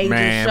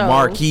 major shows.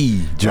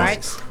 Marquee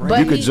joints. Right?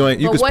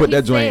 You could put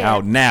that joint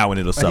out now and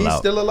it'll sell out. He's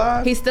still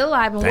alive? He's still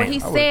alive. And what he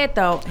said,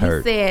 though,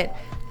 he said,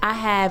 I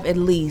have at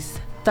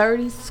least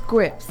 30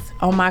 scripts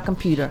on my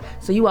computer,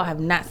 so you all have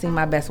not seen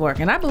my best work.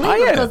 And I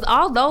believe it, because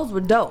all those were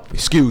dope.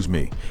 Excuse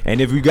me. And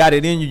if you got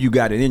it in you, you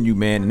got it in you,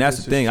 man. And that's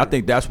the thing. I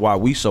think that's why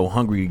we so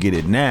hungry to get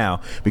it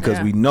now,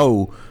 because we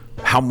know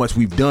how much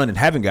we've done and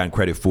haven't gotten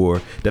credit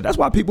for. That's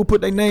why people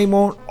put their name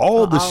on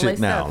all the shit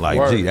now.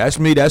 Like, gee, that's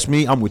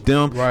me, I'm with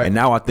them. Right. And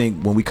now I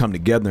think when we come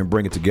together and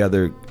bring it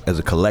together as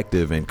a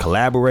collective and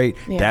collaborate,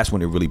 that's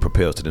when it really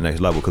propels to the next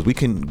level, because we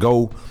can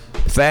go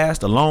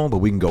fast alone, but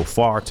we can go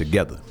far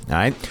together. All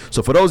right.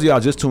 So for those of y'all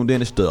just tuned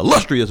in, it's the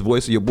illustrious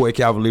voice of your boy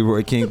Calvin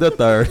Leroy King the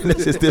third.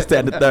 This is This, That,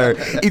 and the Third,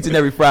 each and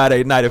every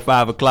Friday night at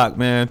 5 o'clock,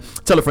 man.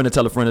 Tell a friend to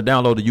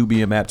download the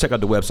UBM app, check out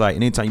the website,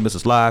 and anytime you miss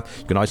us live,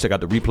 you can always check out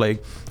the replay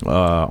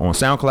on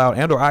SoundCloud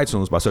and or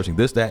iTunes by searching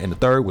This, That, and the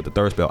Third, with the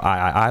third spelled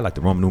I, like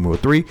the Roman numeral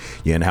 3.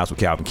 You're in the house with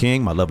Calvin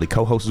King. My lovely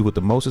co-host is with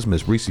the mostest,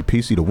 Miss Rici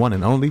PC, the one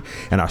and only,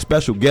 and our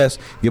special guest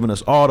giving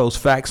us all those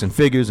facts and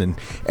figures and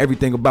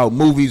everything about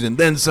movies and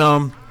then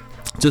some.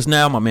 Just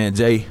now, my man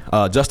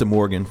Justin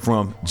Morgan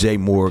from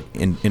Morg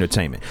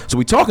Entertainment. So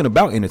we're talking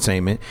about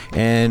entertainment,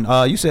 and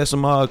you said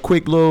some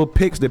quick little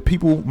picks that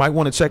people might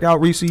want to check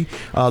out, Rici.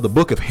 The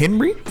Book of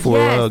Henry for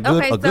a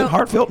good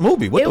heartfult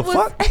movie. What the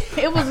fuck?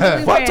 It was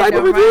really what type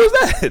of review is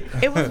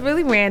that? It was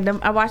really random.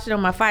 I watched it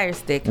on my Fire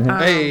Stick.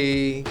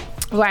 Hey.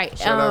 Right.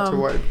 Shout out to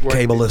white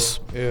Cableless.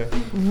 Yeah.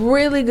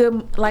 Really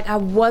good. Like, I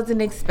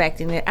wasn't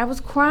expecting it. I was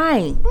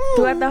crying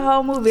throughout the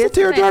whole movie. It's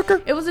a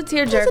tearjerker. It was a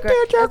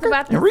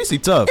tearjerker. And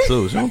Rici tough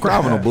too. She don't cry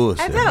with no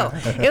bullshit. I know.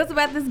 It was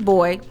about this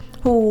boy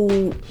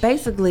who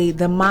basically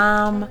the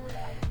mom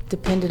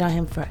depended on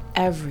him for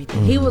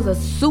everything. He was a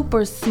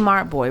super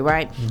smart boy,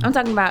 right? I'm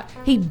talking about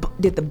he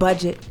did the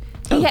budget.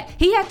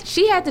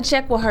 She had to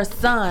check with her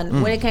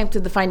son when it came to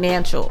the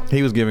financial.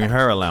 He was giving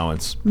her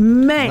allowance.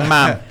 Man.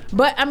 Mom.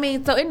 But I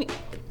mean,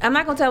 I'm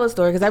not gonna tell the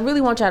story because I really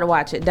want y'all to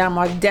watch it. Don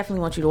Mark definitely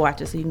want you to watch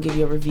it so you can give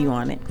you a review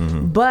on it.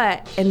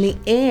 But in the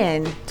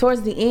end,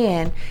 towards the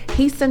end,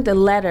 he sent a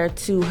letter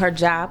to her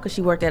job because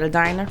she worked at a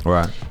diner.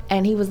 Right.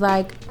 And he was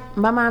like,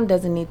 my mom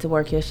doesn't need to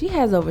work here. She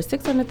has over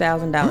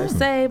 $600,000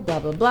 saved, blah,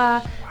 blah,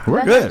 blah.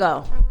 Let her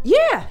go.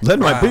 Yeah. Let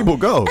my people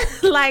go.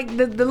 Like,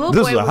 the little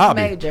boy was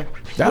major.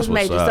 That's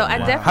what's major. up. So I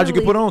definitely... How'd you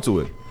get put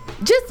onto it?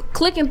 Just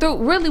clicking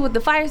through, really, with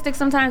the Fire Stick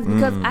sometimes,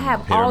 because I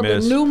have all the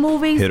new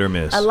movies. Hit or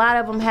miss. A lot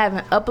of them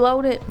haven't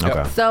uploaded.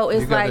 Okay. So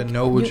it's like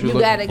you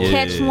gotta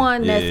catch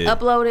one that's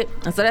uploaded,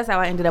 and so that's how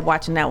I ended up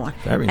watching that one.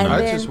 Very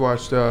nice. I just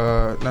watched,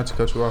 not to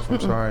cut you off, I'm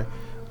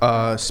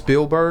sorry,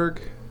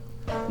 Spielberg.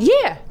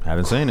 Yeah.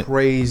 Haven't seen it.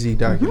 Crazy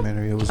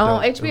documentary. It was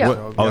on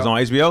HBO. Oh, it's on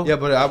HBO? Yeah,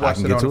 but I watched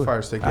it on the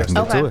Fire Stick. I can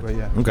get to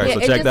it. Okay, so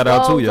it check that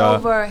out too, y'all.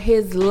 Over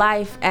his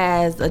life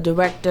as a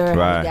director,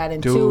 how he got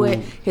into it,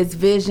 his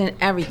vision,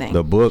 everything.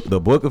 The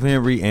book of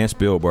Henry and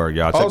Spielberg,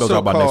 y'all. Check those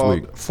out by next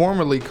week.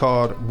 Formerly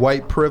called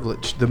White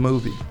Privilege, the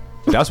movie.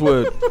 That's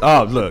what.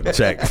 Oh, look,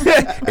 check.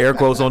 Air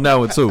quotes on that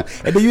one too.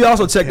 And then you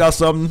also checked out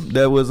something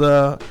that was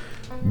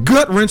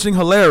gut-wrenching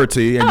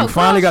hilarity, and you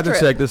finally got to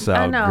check this out.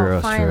 I know,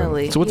 Girls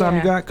finally. Trip. So what time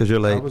you got? Because you're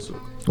late.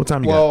 What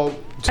time you got?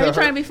 Are you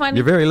trying to be funny?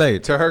 You're very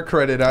late. To her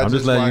credit, I'm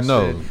just letting you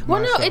know.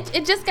 Well, no,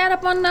 it just got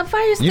up on the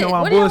Fire Stick. You know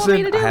what do you want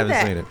me to do with haven't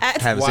that? seen it.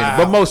 Haven't seen it.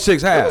 But most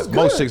chicks have.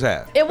 Most chicks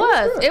have. It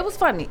was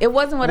funny. It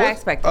wasn't what I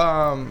expected.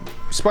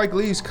 Spike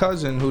Lee's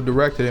cousin, who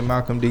directed it,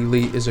 Malcolm D.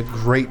 Lee, is a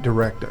great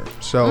director.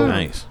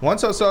 So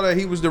once I saw that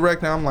he was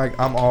directing, I'm like,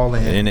 I'm all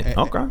in.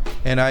 Okay.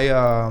 And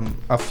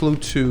I flew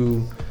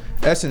to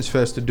Essence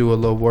Fest to do a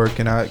little work,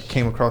 and I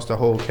came across the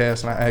whole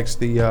cast, and I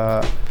asked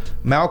the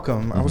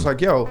Malcolm, I was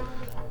like, yo,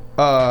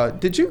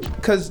 did you,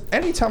 because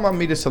anytime I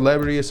meet a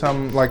celebrity or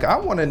something, like, I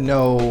want to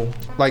know,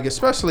 like,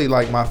 especially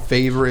like my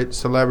favorite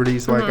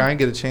celebrities, like I didn't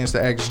get a chance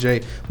to ask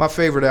Jay. My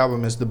favorite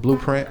album is The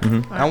Blueprint.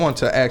 I want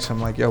to ask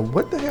him, like, yo,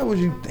 what the hell was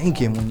you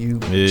thinking when you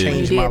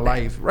changed my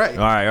life? Right.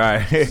 All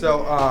right.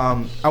 So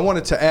I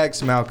wanted to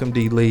ask Malcolm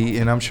D. Lee,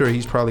 and I'm sure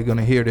he's probably going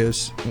to hear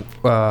this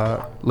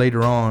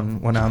later on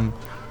when I'm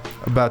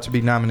about to be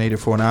nominated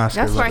for an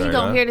Oscar. That's right. He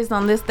gonna hear this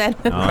on This, That,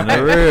 and the On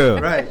the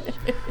real. Right.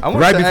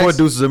 Right before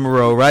Deuces and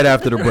Moreau, right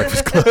after the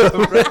Breakfast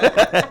Club.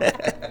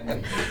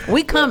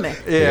 We coming.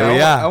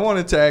 Yeah. I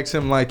wanted to ask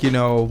him, like, you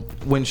know,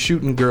 when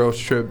shooting Girls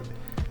Trip,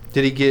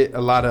 did he get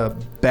a lot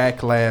of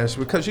backlash?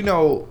 Because, you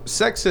know,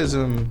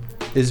 sexism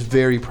is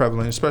very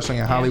prevalent, especially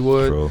in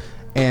Hollywood. True.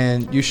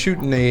 And you're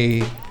shooting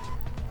a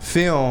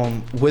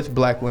film with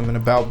black women,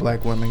 about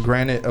black women.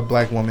 Granted, a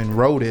black woman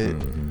wrote it,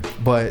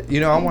 but, you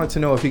know, I wanted to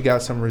know if he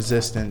got some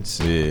resistance,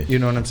 you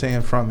know what I'm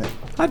saying, from it.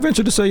 I'd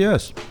venture to say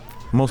yes.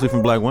 Mostly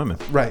from black women.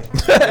 Right.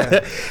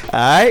 Yeah. All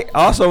right.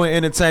 Also in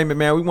entertainment,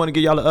 man, we want to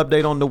give y'all an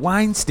update on the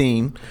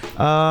Weinstein.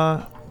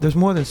 There's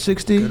more than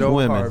 60 Good old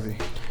women. Harvey.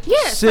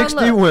 Yeah,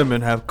 60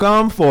 women have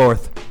come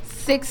forth.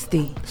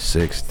 60.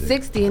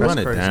 60. And Run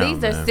it down,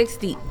 these are man.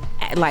 60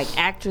 like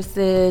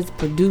actresses,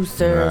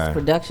 producers, Right.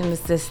 production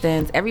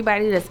assistants,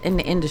 everybody that's in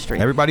the industry.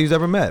 Everybody who's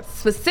ever met.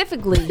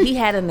 Specifically, he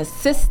had an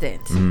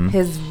assistant,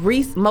 his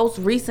most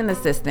recent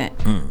assistant,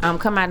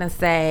 come out and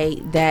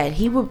say that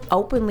he would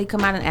openly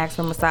come out and ask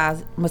for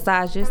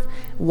massages,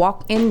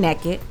 walk in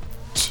naked,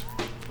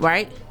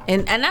 right?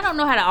 And I don't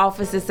know how the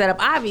office is set up.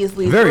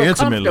 Obviously, it's Very real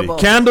intimately. comfortable.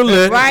 Candle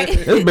lit. Right.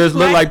 This bitch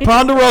look Right. like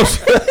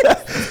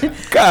Ponderosa.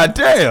 God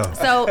damn.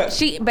 So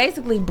she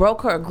basically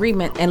broke her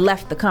agreement and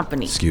left the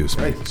company. Excuse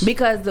me.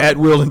 Because At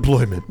will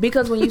employment.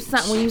 Because when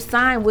you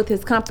sign with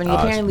his company,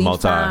 apparently you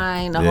multi.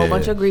 sign a whole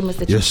bunch of agreements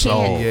that Your you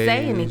soul. can't Yeah,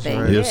 say yeah, anything.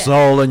 that's right. Your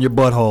soul and your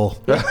butthole.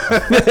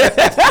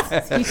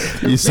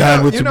 You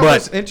sign with You your know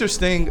what's butt.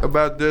 interesting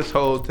about this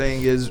whole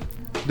thing is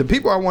the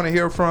people I want to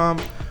hear from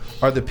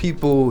are the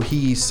people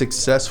he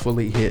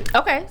successfully hit.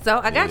 Okay, so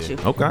I got you.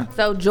 Okay.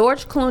 So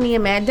George Clooney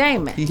and Matt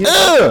Damon. He hit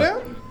Ugh.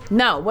 them?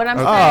 No, what I'm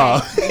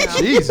Oh. saying. No.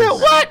 Jesus.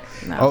 What?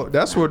 No. Oh,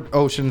 that's what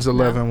Ocean's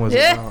 11 was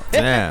about.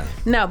 Yeah.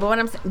 No, but what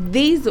I'm saying,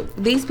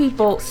 these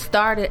people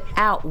started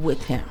out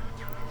with him,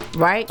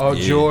 right? Oh,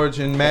 George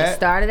and They Matt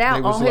started they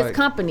out was on his like-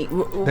 company.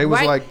 They was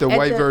right like the at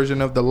white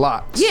version of the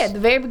Lots. Yeah, at the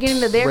very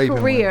beginning of their Raven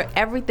career, women.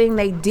 everything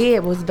they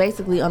did was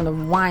basically on the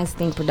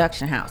Weinstein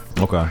production house.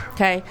 Okay.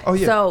 Okay. Oh,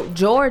 yeah.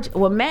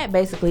 So Matt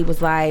basically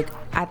was like,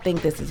 I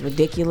think this is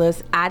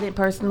ridiculous. I didn't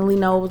personally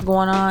know what was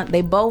going on.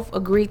 They both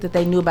agreed that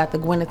they knew about the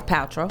Gwyneth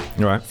Paltrow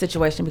Right.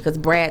 situation because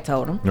Brad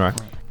told them. Right.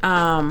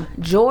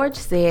 George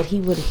said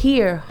he would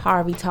hear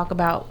Harvey talk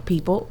about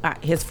people,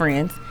 his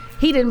friends.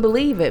 He didn't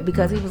believe it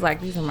because he was like,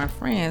 these are my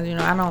friends. You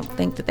know, I don't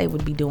think that they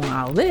would be doing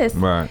all this.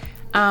 Right.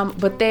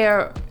 But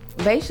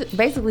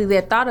basically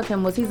their thought of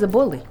him was he's a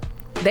bully.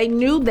 They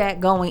knew that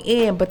going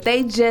in, but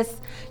they just,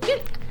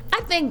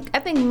 I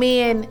think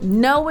men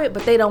know it,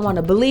 but they don't want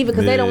to believe it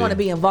because they don't Yeah. want to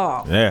be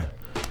involved. Yeah.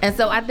 And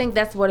so I think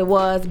that's what it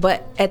was.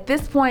 But at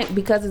this point,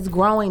 because it's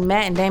growing,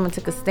 Matt and Damon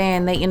took a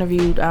stand. They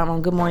interviewed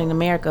on Good Morning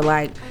America,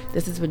 like,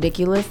 this is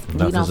ridiculous.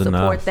 Enough We don't is support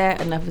enough.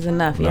 that. Enough is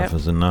enough. Enough Yep.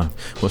 is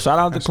enough. Well, shout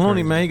out to Clooney,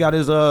 crazy. man. He got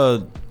his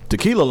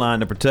tequila line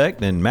to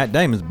protect, and Matt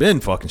Damon's been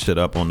fucking shit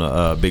up on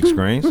the big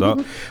screen.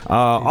 So,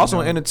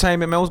 also in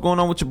entertainment, man, what's going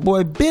on with your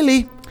boy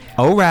Billy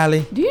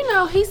O'Reilly? Do you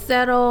know he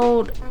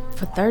settled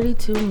for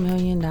 $32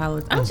 million?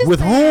 I'm just With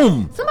saying,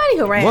 whom? Somebody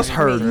harassed What's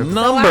her me, so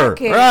number? I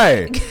can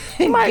Right.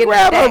 Might get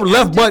grab her that.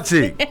 left butt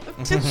cheek.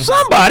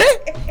 Somebody.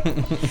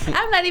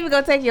 I'm not even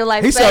gonna take your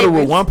life. He settled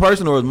with savings. one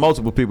person or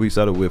multiple people he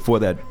settled with for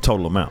that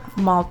total amount.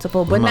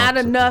 Multiple, but not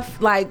Multiple.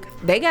 enough. Like,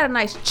 they got a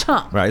nice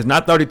chunk. Right. It's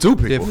not 32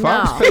 people. Did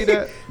Fox No. pay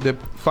that? Did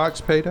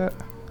Fox pay that?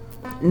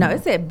 No,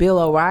 it said Bill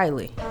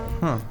O'Reilly.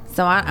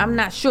 So I'm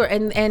not sure.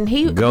 And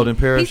he Golden he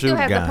parachute still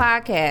has guy. a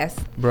podcast.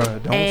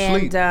 Bruh, don't And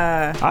sleep.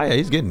 Oh, yeah,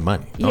 he's getting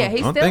money. Yeah,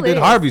 he don't still think that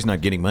is. Harvey's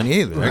not getting money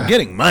either. They're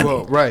getting money.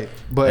 Well, right.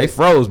 They But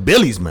froze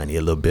Billy's money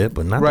a little bit,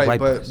 but not the right, white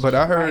but person. but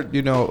I heard,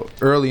 you know,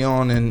 early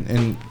on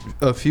in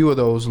a few of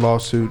those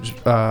lawsuits,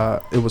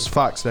 it was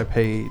Fox that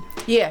paid.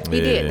 Yeah,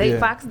 he did. Yeah.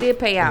 Fox did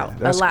pay out a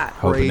that's lot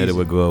Hoping that it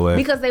would go away.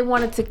 because they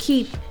wanted to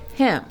keep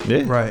him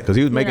Yeah, Right. Because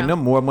he was making know. them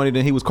more money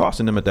than he was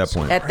costing them at that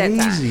point. at that time.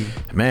 Crazy.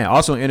 Man,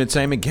 also in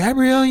entertainment,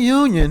 Gabrielle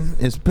Union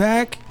is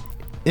back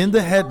in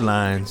the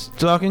headlines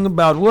talking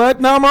about what,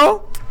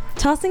 Namo?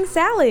 Tossing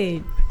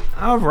salad.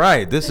 All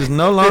right, this is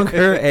no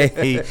longer a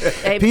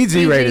PG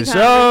PG-rated show,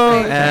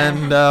 conversation.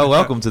 and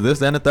welcome to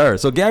this and the third.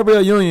 So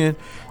Gabrielle Union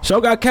show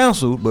got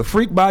canceled, but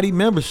Freak Body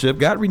membership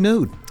got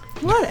renewed.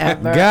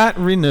 Whatever. Got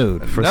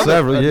renewed for Another-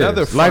 several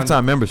another years. fun-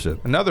 Lifetime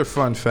membership. Another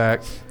fun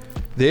fact: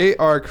 they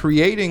are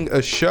creating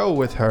a show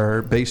with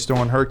her based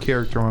on her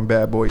character on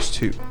Bad Boys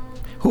 2.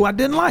 Who I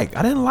didn't like.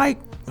 I didn't like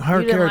her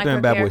You didn't character like in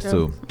her Bad Boys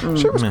character? 2.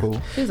 She was Man.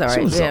 cool. She's all She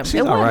right. was- Yeah. she's It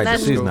all wasn't right, but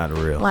nothing she's not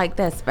real. like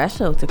that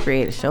special to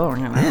create a show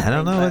around. Man, I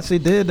don't know what she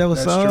did. That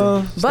was That's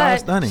so But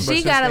stunning. she But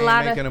since got a they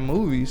lot ain't of- making a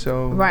movie,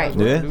 so Right. might as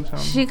well Yeah. do something.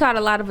 She caught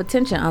a lot of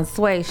attention on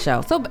Sway's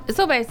show.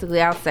 So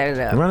basically, I'll set it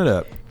up. Run it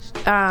up.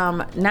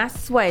 Not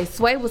Sway.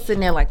 Sway was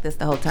sitting there like this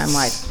the whole time,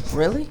 like,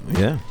 really?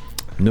 Yeah.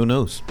 New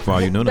news for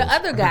all you new news. The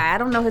other guy, I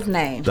don't know his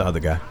name, The other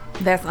guy.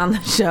 that's on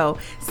the show,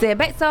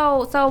 said,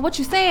 so what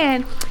you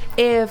saying,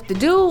 if the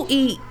dude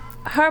eat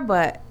her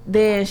butt,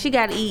 then she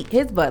got to eat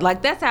his butt.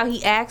 Like, that's how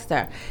he asked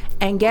her.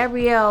 And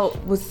Gabrielle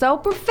was so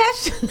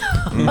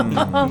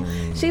professional.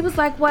 She was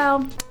like,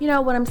 well, you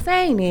know, what I'm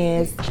saying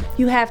is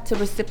you have to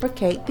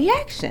reciprocate the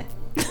action.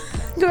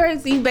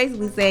 Whereas he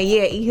basically saying,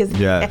 yeah, eat his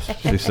Yes,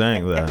 she's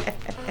saying that.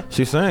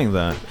 She's saying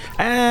that.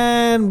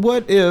 And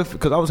what if,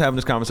 because I was having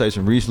this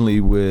conversation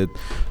recently with,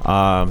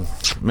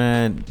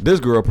 man, this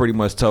girl pretty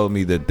much told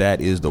me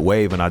that is the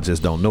wave and I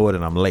just don't know it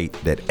and I'm late.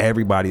 That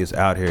everybody is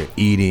out here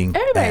eating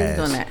Everybody's ass.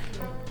 doing that.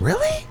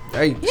 Really?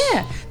 Hey,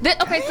 Yeah.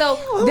 Okay, so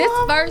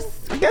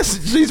I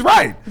guess she's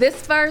right.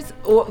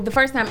 the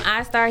first time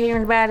I started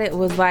hearing about it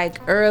was like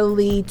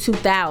early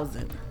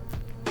 2000.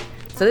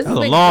 So this That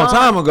was is a long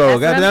time ago.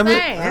 That's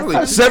Goddamn what it.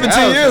 I'm saying.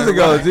 17 years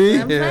ago, G.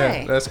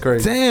 Yeah, that's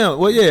crazy. Damn.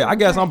 Well, yeah, I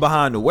guess I'm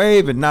behind the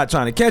wave and not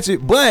trying to catch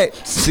it. But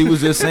she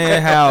was just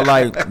saying how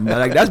like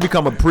that's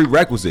become a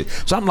prerequisite.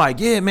 So I'm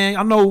like, yeah, man,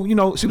 I know,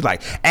 she was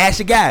like, ask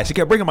your guys. She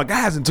kept bringing my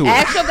guys into it.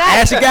 Ask your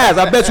guys. Ask your guys.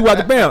 I bet you out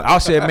the bam. I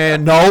said,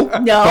 man, no.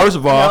 First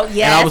of all. No,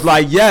 yes. And I was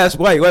like, yes.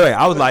 Wait.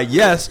 I was like,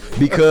 yes,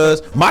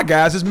 because my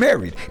guys is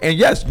married. And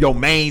yes, your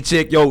main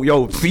chick,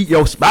 your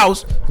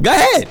spouse, go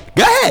ahead.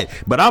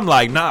 But I'm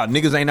like, nah,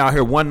 niggas ain't out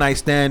here one night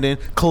standing,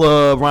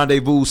 club,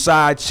 rendezvous,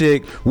 side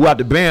chick, who out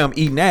the bam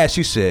eating ass.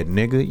 She said,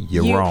 nigga,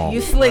 you're wrong.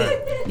 You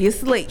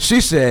sleep. She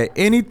said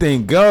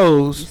anything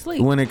goes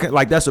sleep. when it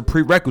like that's a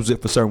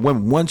prerequisite for certain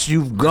women. Once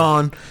you've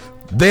gone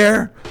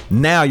there,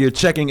 now you're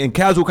checking in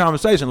casual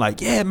conversation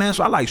like, yeah, man,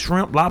 so I like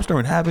shrimp, lobster,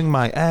 and having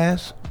my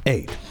ass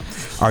ate.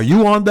 Are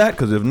you on that?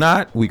 Because if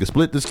not, we can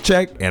split this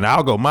check and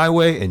I'll go my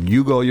way and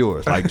you go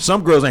yours. Like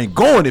some girls ain't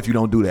going if you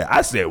don't do that.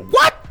 I said,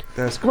 what?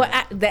 That's cool. Well,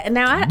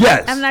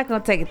 Yes. I'm not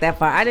gonna take it that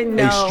far. I didn't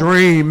know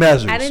Extreme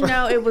measures. I didn't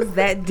know it was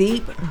that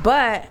deep,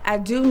 but I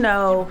do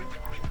know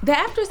that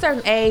after a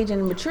certain age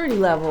and maturity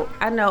level,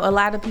 I know a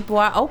lot of people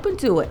are open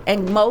to it,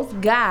 and most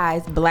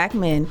guys, black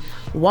men,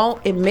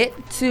 won't admit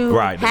to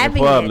Right, in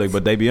having public, it.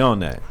 but they be on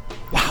that.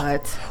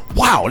 But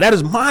Wow, that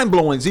is mind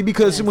blowing. See,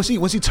 because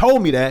when she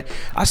told me that,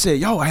 I said,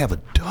 yo, I have a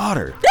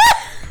daughter.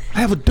 I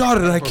have a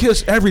daughter that I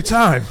kiss every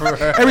time.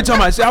 Every time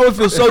I say, I would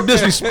feel so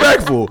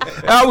disrespectful.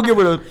 I would give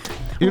her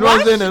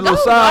what I'm saying? A little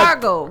side.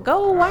 Go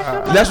wash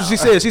your mouth. That's what she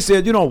said. She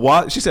said, you don't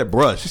wash. She said,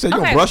 brush. She said, you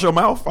Okay. don't brush your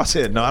mouth. I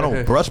said, no, I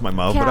don't brush my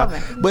mouth.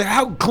 Calvin. But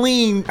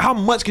how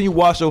much can you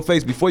wash your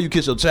face before you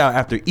kiss your child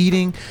after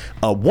eating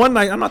one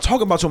night? I'm not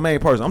talking about your main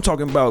person. I'm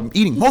talking about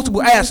eating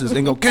multiple asses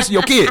and go kissing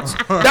your kids.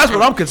 That's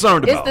what I'm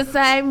concerned about. It's the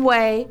same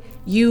way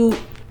you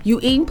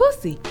eating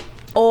pussy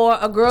or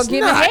a girl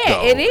giving head.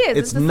 Though. It is.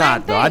 It's the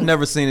not same though. thing. I've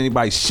never seen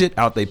anybody shit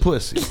out their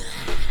pussy.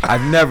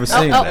 I've never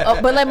seen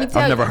that. But let me tell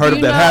you. I've never heard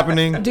of that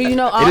happening. Do you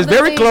know all It is the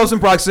very things? close in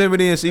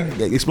proximity, and she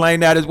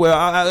explained that as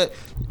well.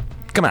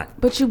 Come on.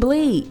 But you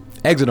bleed.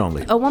 Exit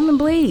only. A woman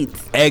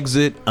bleeds.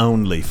 Exit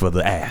only for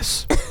the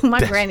ass.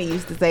 My granny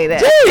used to say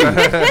that.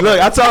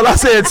 Look, I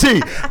said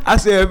T. I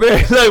said,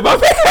 man, look, my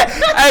man.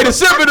 Hey, the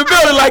ship in the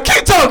building, like,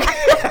 keep talking.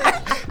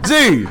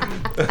 G.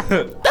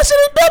 That shit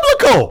is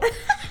biblical.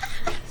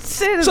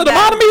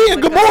 Sodomy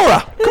and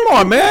Gomorrah. Come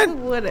on,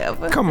 man.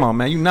 Whatever. Come on,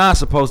 man. You're not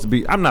supposed to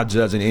be. I'm not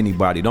judging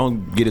anybody.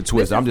 Don't get it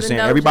twisted. I'm just saying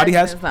no everybody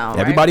has judgment zone, right?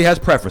 everybody has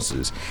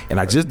preferences, and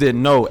I just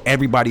didn't know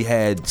everybody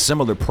had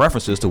similar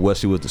preferences to what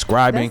she was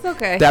describing. That's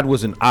okay. That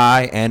was an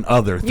eye and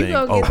other You thing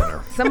gonna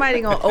opener. somebody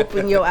gonna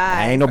open your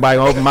eyes. Ain't nobody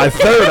gonna open my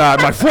third eye,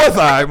 my fourth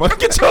eye.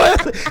 Get your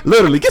ass,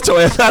 literally, get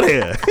your ass out of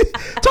here.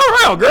 Turn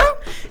around, girl.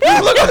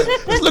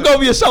 Just look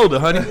over your shoulder,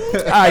 honey.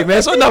 All right,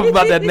 man. So enough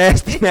about that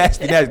nasty.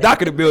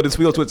 Doc in the building,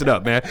 we'll switch it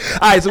up, man.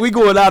 All right, so we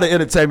going out of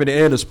entertainment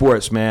and into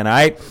sports, man. All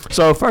right.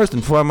 So first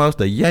and foremost,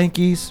 the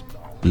Yankees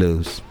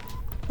lose.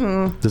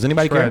 Does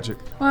anybody Tragic.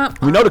 care? Well,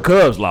 We know the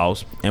Cubs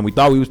lost, and we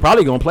thought we was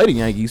probably gonna play the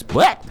Yankees,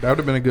 but That would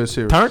have been a good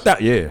series. turned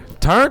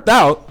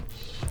out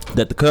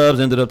that the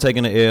Cubs ended up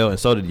taking the L, and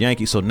so did the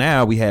Yankees. So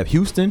now we have the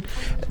Houston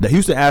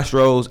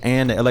Astros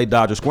and the LA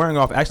Dodgers squaring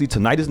off. Actually,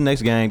 tonight is the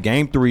next game,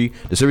 Game 3.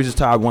 The series is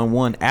tied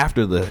 1-1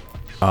 after the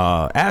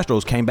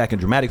Astros came back in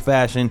dramatic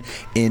fashion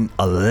in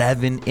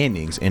 11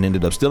 innings and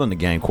ended up stealing the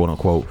game, quote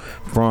unquote,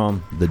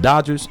 from the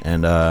Dodgers.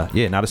 And now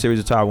the series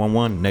is tied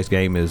 1-1. Next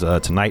game is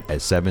tonight at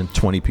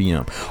 7:20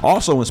 p.m.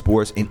 Also in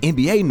sports, in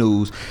NBA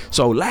news.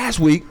 So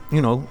last week,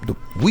 the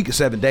week of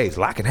 7 days,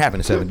 a lot can happen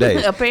in 7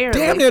 days. Apparently.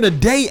 Damn near the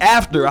day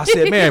after, I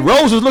said, man,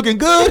 Rose was looking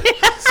good.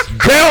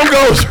 Down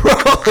goes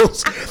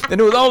Rose. And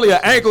it was only an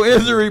ankle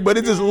injury, but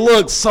it just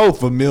looked so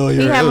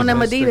familiar. he It have was on them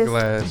That's the Adidas.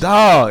 glass.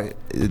 Dog,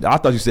 I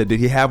thought you said, did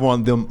he have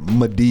on them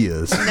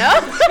Medias? No.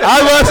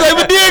 I was going to say,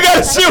 Medea got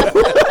a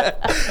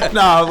shoe.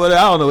 Nah, but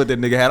I don't know what that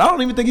nigga had. I don't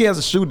even think he has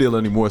a shoe deal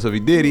anymore. So if he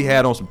did, he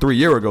had on some 3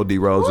 year ago D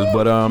Roses.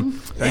 But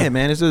yeah,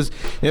 man, it's just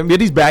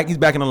he's back. He's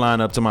back in the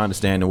lineup, to my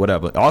understanding,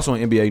 whatever. Also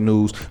in NBA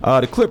news,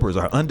 the Clippers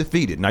are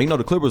undefeated. Now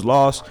the Clippers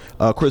lost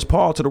Chris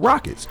Paul to the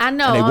Rockets. I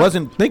know. And they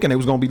wasn't thinking they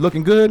was going to be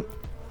looking good.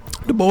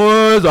 The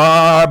boys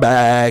are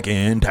back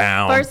in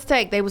town. First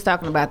take, they was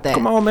talking about that.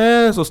 Come on,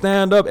 man. So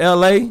stand up,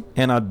 LA.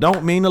 And I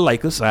don't mean the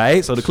Lakers, all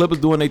right? So the Clippers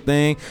doing their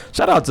thing.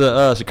 Shout out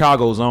to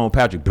Chicago's own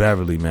Patrick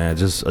Beverly, man.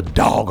 Just a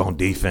dog on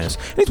defense.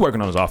 He's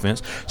working on his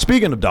offense.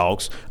 Speaking of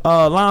dogs,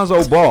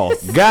 Lonzo Ball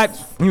got,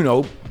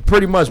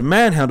 pretty much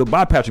manhandled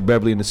by Patrick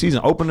Beverly in the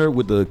season opener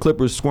with the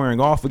Clippers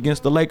squaring off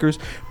against the Lakers.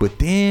 But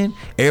then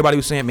everybody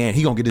was saying, man,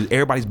 he going to get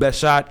everybody's best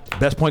shot.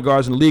 Best point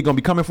guards in the league going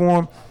to be coming for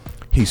him.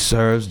 He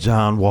serves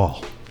John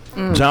Wall.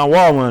 John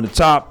Wall, one of the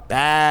top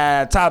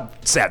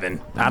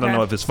 7. I don't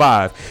know if it's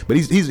 5, but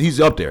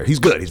he's up there. He's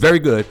good. He's very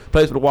good.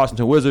 Plays for the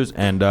Washington Wizards,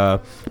 and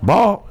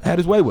Ball had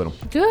his way with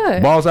him.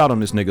 Good. Ball's out on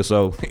this nigga,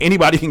 so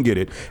anybody can get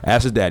it.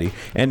 Ask his daddy.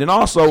 And then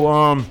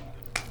also,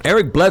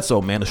 Eric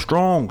Bledsoe, man, a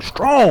strong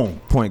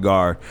point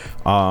guard.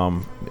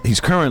 He's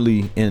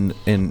currently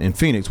in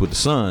Phoenix with the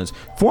Suns,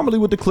 formerly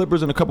with the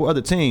Clippers and a couple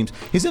other teams.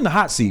 He's in the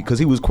hot seat because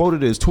he was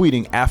quoted as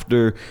tweeting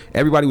after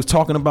everybody was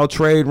talking about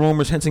trade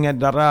rumors, hinting at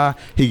da-da.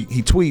 He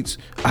tweets,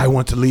 "I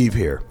want to leave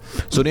here."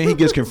 So then he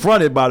gets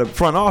confronted by the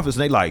front office,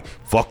 and they like,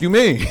 "Fuck you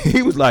mean?"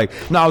 He was like,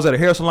 "No, I was at a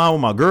hair salon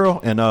with my girl,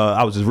 and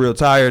I was just real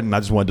tired, and I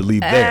just wanted to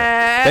leave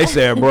there." They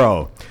said,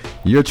 "Bro,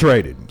 you're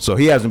traded." So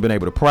he hasn't been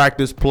able to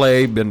practice,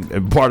 play,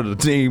 been part of the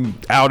team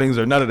outings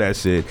or none of that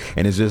shit.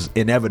 And it's just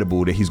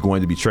inevitable that he's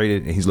going to be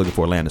traded, and he's looking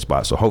for a landing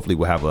spot. So hopefully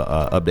we'll have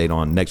a update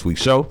on next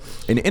week's show.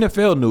 In the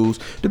NFL news,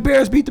 the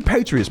Bears beat the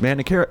Patriots, man.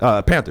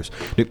 The Panthers.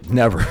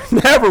 Never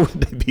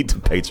would they beat the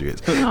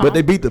Patriots. But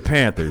they beat the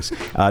Panthers.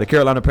 The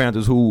Carolina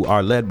Panthers, who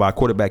are led by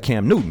quarterback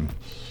Cam Newton.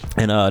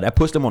 And that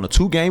puts them on a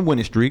 2-game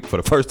winning streak for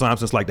the first time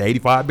since like the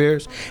 85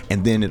 Bears.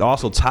 And then it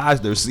also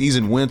ties their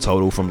season win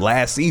total from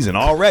last season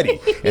already.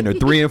 And they're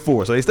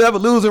 3-4. So they still have a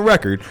losing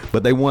record,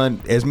 but they won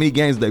as many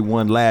games as they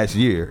won last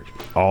year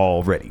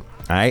already.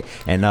 All right.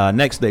 And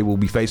next they will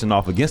be facing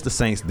off against the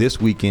Saints this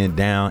weekend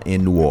down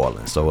in New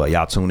Orleans. So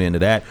y'all tune into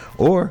that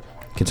or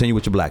continue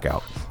with your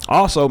blackout.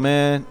 Also,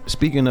 man,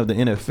 speaking of the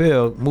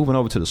NFL, moving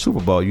over to the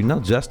Super Bowl, you know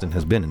Justin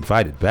has been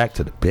invited back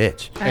to the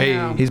bitch.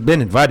 Hey. He's been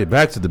invited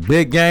back to the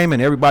big game,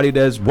 and everybody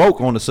that's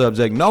woke on the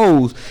subject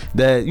knows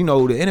that, you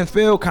know, the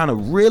NFL kind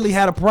of really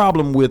had a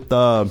problem with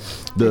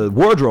the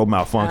wardrobe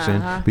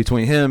malfunction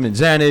between him and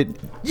Janet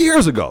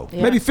years ago,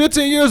 maybe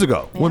 15 years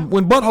ago, when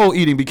butthole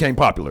eating became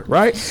popular,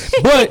 right?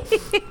 But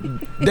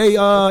they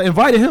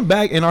invited him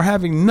back and are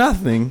having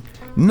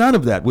none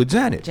of that with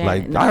Janet.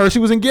 Like, I heard she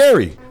was in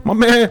Gary. My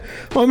man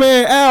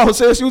Al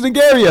said she was in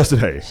Gary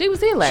yesterday. She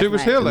was here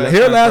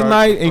last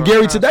night and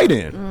Gary today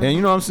then. And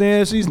you know what I'm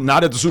saying? She's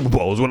not at the Super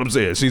Bowl is what I'm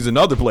saying. She's in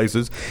other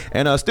places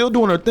and still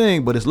doing her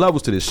thing, but it's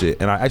levels to this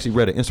shit. And I actually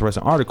read an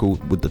interesting article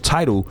with the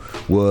title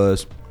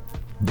was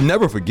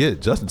Never Forget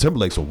Justin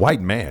Timberlake's a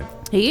white man.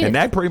 He is. And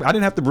that I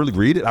didn't have to really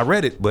read it. I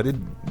read it, but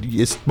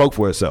it spoke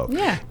for itself.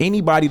 Yeah.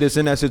 Anybody that's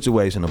in that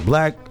situation, a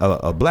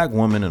black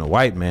woman and a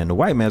white man, the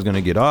white man's going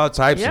to get all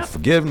types of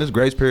forgiveness,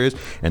 grace periods,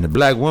 and the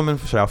black woman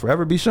shall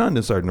forever be shunned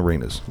in certain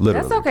arenas.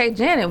 Literally. That's okay.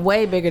 Janet,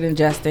 way bigger than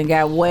Justin,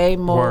 got way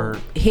more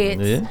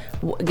hits,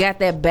 got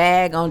that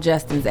bag on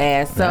Justin's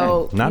ass.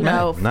 So, not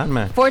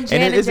mad. For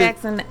Janet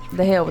Jackson,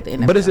 the hell with the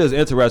NFL. But it's just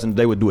interesting that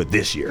they would do it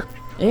this year.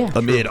 Yeah.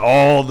 Amid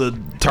all the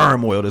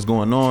turmoil that's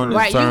going on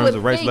in terms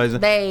of racialization.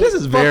 This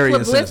is very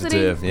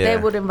insensitive. They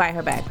would invite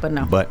her back, but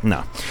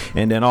no.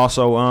 And then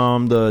also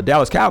the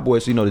Dallas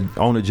Cowboys, you know,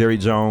 the owner Jerry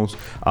Jones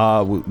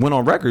went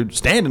on record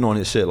standing on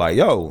his shit like,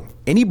 yo,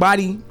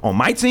 anybody on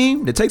my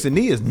team that takes a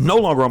knee is no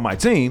longer on my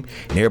team.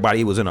 And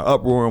everybody was in an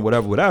uproar and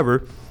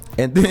whatever.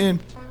 And then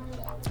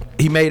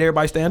he made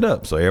everybody stand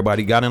up. So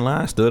everybody got in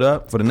line, stood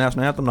up for the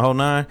national anthem, the whole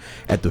nine.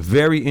 At the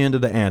very end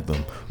of the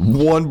anthem,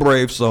 one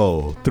brave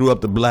soul threw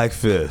up the black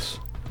fist.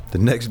 The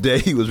next day,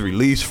 he was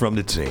released from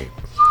the team.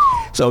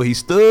 So he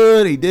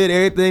stood, he did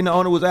everything the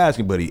owner was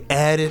asking, but he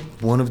added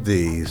one of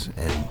these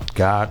and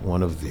got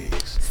one of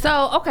these.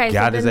 So, okay,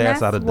 got his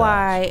ass out of Dodge.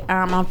 Why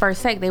on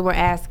First Take they were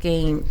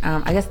asking,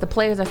 I guess the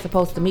players are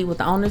supposed to meet with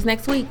the owners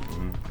next week.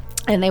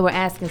 And they were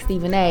asking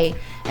Stephen A.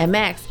 and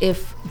Max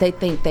if they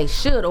think they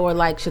should or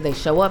like should they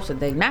show up, should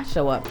they not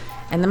show up.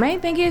 And the main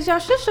thing is y'all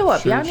should show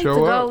up. Y'all need to go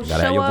show up.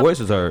 Gotta have your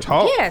voices heard.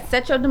 Talk. Yeah,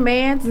 set your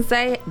demands and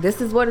say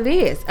this is what it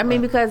is. I mean,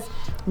 because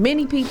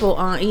many people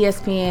on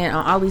ESPN,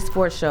 on all these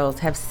sports shows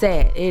have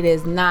said it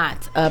is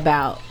not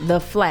about the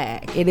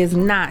flag. It is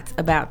not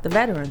about the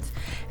veterans.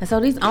 And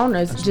so these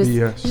owners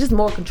just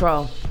more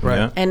control. Right.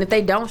 Yeah. And if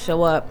they don't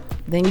show up,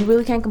 then you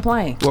really can't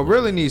complain. What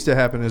really needs to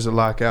happen is a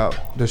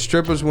lockout. The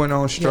strippers went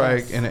on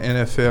strike, and the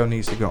NFL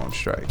needs to go on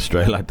strike.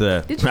 Straight like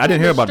that. I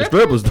didn't hear about the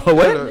strippers though.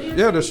 Wait.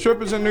 The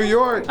strippers in New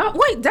York. Oh,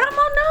 wait, Damo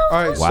knows?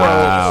 All right,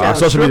 wow. Our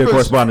social media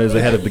correspondent is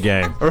ahead of the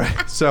game. All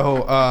right.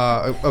 So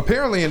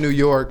apparently in New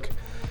York,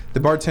 the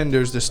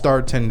bartenders, the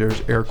star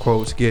tenders, air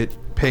quotes, get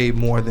paid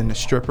more than the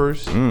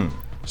strippers.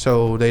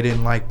 So they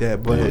didn't like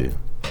that. But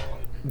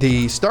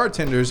the star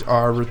tenders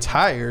are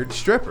retired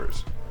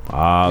strippers.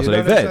 So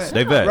they vets.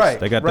 Right.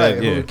 They got right.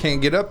 that. Yeah. Who can't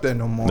get up there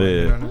no more. Yeah.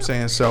 You know what I'm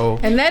saying? So.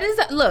 And that is,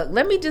 look,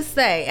 let me just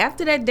say,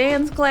 after that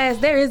dance class,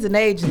 there is an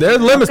age.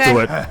 There's limits to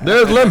it.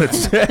 There's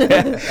limits.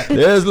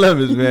 There's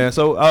limits, man.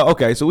 So,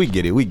 okay, so we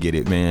get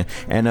it, man.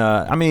 And,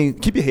 I mean,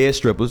 keep your head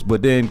strippers,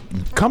 but then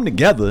come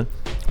together,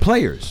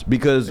 players,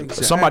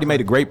 because somebody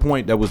made a great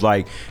point that was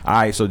like, all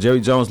right, so Jerry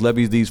Jones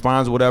levies these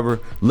fines or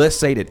whatever. Let's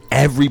say that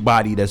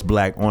everybody that's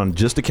black on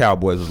just the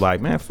Cowboys was like,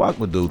 man, fuck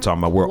what dude talking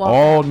about. We're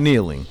all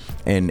kneeling.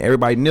 And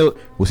everybody kneeled.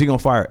 Was he gonna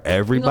fire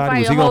everybody?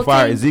 Was he gonna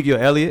fire Ezekiel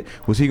Elliott?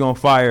 Was he gonna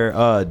fire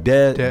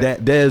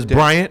Dez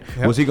Bryant?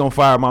 Yep. Was he gonna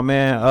fire my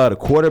man the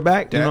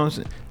quarterback? You know what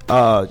I'm saying?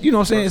 You know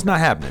what I'm saying? It's not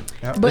happening.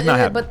 Yep. It's not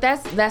happening. But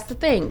that's the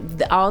thing.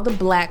 All the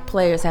black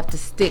players have to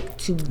stick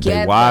together.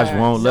 Their wives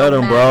won't let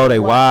them, bro. matter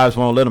Their what. wives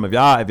won't let them. If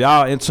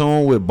y'all in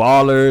tune with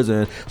Ballers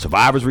and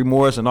Survivor's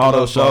Remorse and all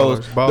those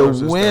shows, Ballers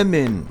the is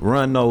women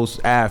run those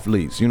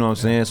athletes. You know what I'm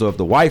saying? So if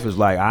the wife is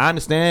like, I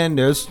understand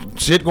there's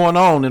shit going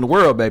on in the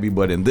world, baby,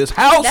 but in this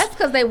house, That's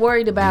because they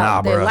worried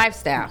about their bruh.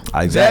 lifestyle.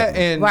 That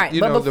exactly. and Right, you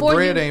but know the before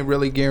bread you- ain't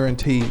really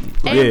guaranteed.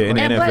 Yeah, in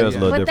the NFL it's a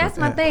little but different. that's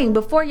my thing.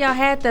 Before y'all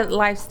had that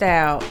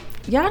lifestyle,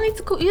 y'all need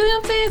to, you know what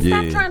I'm saying?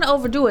 Stop Yeah. trying to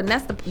overdo it. And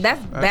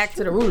that's back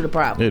to the root of the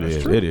problem.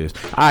 It is.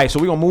 All right, so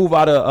we're going to move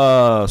out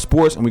of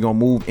sports and we're going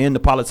to move into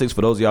politics.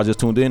 For those of y'all just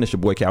tuned in, it's your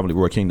boy Calvin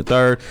Roy King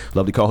III.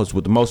 Lovely co-host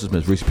with the mostest,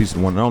 Ms. Rici, piece of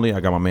the one and only. I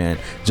got my man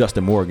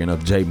Justin Morgan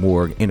of J.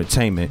 Morg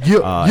Entertainment as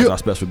our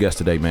special guest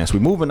today, man. So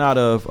we're moving out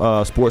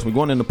of sports. We're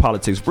going into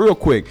politics. Real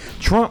quick,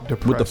 Trump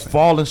with the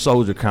fallen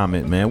soldier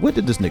comment, man. What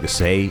did this nigga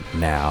say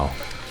now?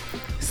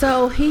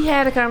 So he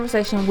had a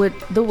conversation with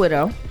the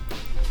widow,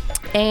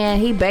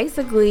 and he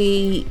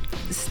basically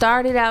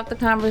started out the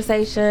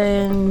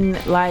conversation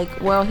like,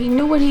 well, he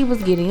knew what he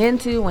was getting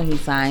into when he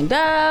signed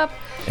up.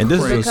 And this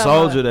is a Become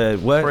soldier that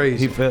what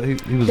Crazy. he felt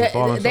he was a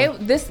fallen soldier.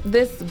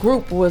 This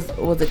group was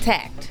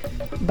attacked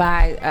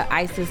by an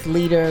ISIS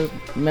leader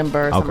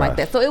member or something Okay. like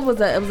that. So it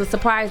was a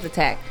surprise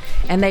attack,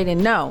 and they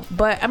didn't know.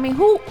 But I mean,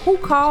 who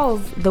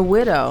calls the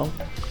widow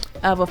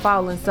of a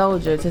fallen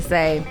soldier to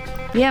say,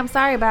 yeah, I'm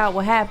sorry about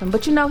what happened,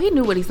 but you know, he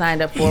knew what he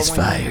signed up for. He's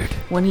fired.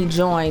 When he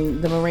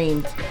joined the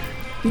Marines.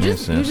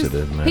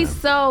 Insensitive, man. He's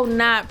so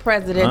not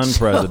presidential.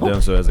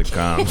 Unpresidential as it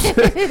comes.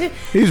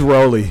 He's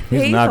rolly.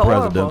 He's not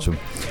horrible. presidential.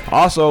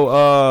 Also,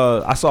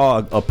 I saw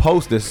a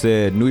post that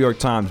said New York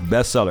Times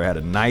bestseller, had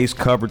a nice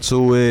cover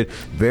to it,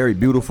 very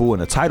beautiful,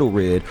 and the title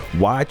read,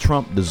 Why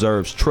Trump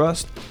Deserves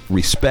Trust,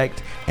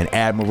 Respect, and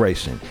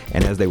Admiration.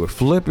 And as they were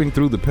flipping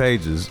through the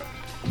pages,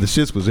 the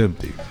shits was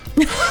empty.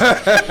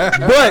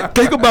 But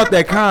think about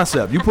that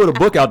concept. You put a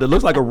book out that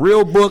looks like a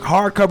real book,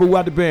 hardcover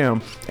without the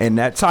bam, and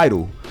that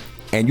title,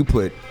 and you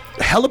put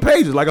hella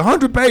pages, like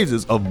 100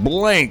 pages of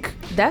blank.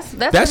 That's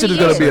That what shit he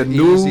is gonna be a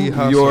New Easy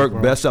hustle, York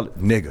bro. bestseller,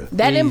 nigga.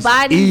 that Easy.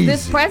 embodies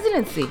this Easy.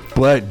 presidency.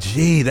 But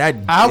gee, that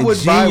I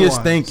would buy genius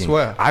one, thinking.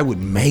 swear. I would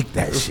make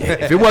that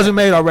shit. If it wasn't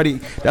made already,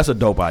 that's a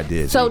dope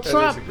idea. So G.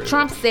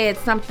 Trump said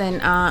something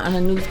on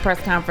a news press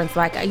conference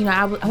like, you know,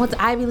 I went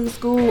to Ivy League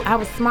school. I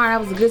was smart. I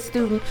was a good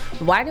student.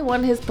 Why did one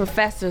of his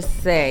professors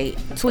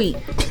tweet,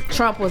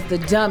 Trump was the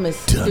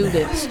dumbest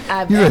student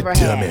I've You're ever a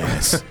had?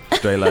 dumbass.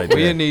 Straight like We that.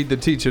 didn't need the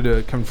teacher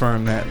to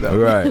confirm that though.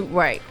 Right.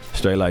 Right.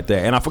 Straight like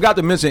that. And I forgot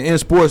to mention in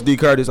sports, D.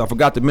 Curtis, I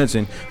forgot to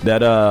mention that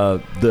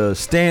the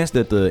stance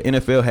that the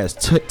NFL has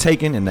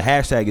taken, and the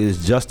hashtag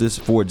is Justice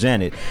for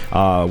Janet,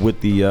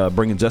 with the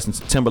bringing Justin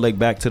Timberlake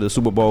back to the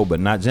Super Bowl, but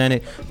not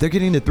Janet. They're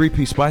getting the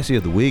 3-piece spicy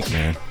of the week,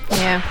 man.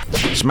 Yeah.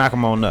 Smack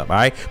them on up, all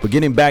right? But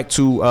getting back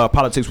to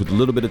politics with a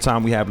little bit of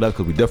time we have left,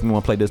 because we definitely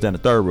want to play this down the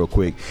third real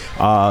quick.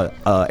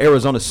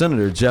 Arizona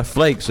Senator Jeff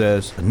Flakes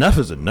says, enough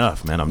is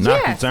enough, man. I'm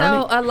not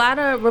concerned. So a lot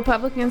of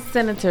Republican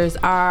senators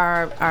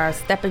are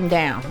stepping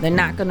down. They're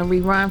not going to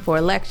rerun for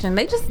election.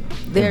 They're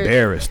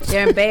Embarrassed.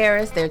 They're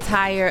embarrassed. They're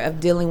tired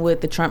of dealing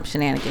with the Trump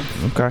shenanigans.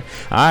 Okay.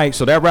 All right.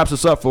 So that wraps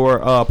us up for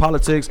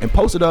politics. And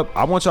post it up.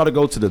 I want y'all to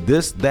go to the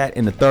This, That,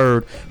 and the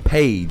Third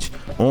page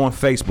on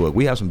Facebook.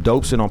 We have some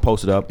dope shit on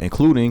Posted Up,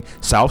 including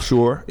South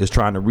Shore is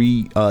trying to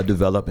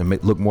redevelop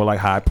and look more like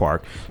Hyde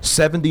Park.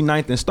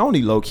 79th and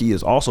Stony low-key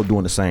is also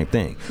doing the same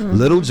thing.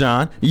 Little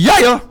John,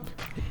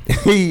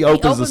 he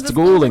opens a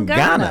school in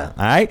Ghana.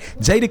 All right.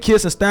 Jada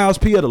Kiss and Styles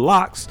P of the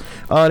Locks,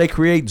 they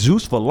create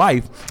Juice for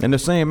Life, and they're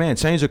saying, man,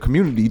 change the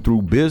community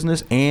through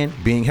business and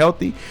being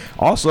healthy.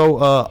 Also,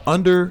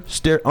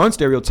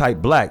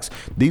 unstereotyped blacks.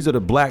 These are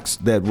the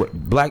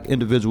black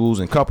individuals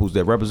and couples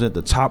that represent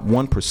the top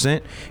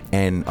 1%,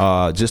 and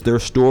just their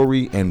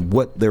story and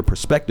what their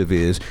perspective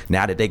is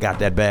now that they got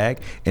that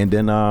bag. And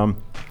then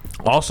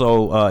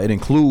also, it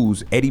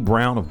includes Eddie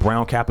Brown of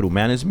Brown Capital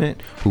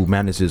Management, who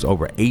manages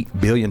over $8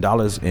 billion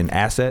in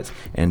assets.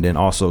 And then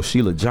also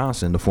Sheila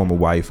Johnson, the former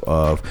wife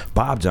of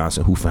Bob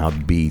Johnson, who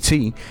founded BET.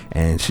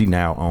 And she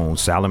now owns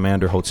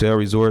Salamander Hotel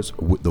Resorts,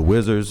 the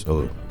Wizards.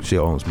 She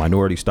owns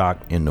minority stock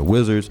in the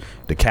Wizards,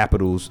 the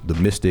Capitals, the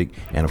Mystic.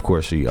 And, of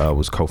course, she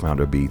was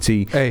co-founder of BET.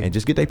 Hey, and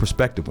just get their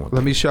perspective on it.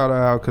 Let me shout her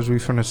out because we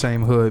from the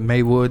same hood.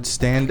 Maywood,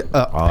 stand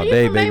up. All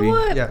day, baby.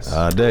 Maywood? Yes.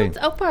 All day. It's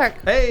Oak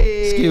Park.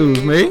 Hey.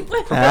 Excuse me.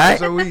 All right.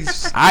 So we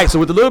All right, so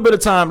with a little bit of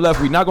time left,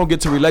 we're not going to get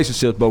to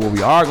relationships, but what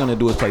we are going to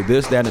do is play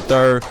This, That, and the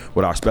Third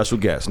with our special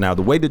guest. Now,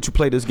 the way that you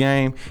play this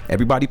game,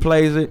 everybody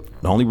plays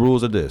it. The only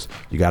rules are this.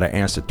 You got to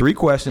answer 3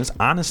 questions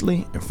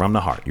honestly and from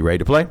the heart. You ready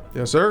to play?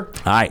 Yes, sir.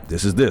 All right,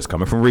 this is this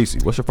coming from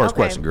Rici. What's your first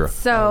question, girl?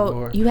 So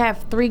Lord. you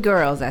have 3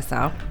 girls I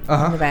saw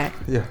in the back.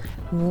 Yeah.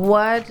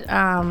 What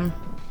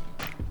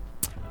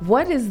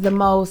is the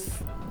most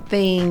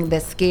thing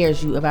that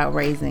scares you about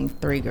raising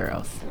 3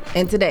 girls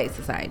in today's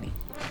society?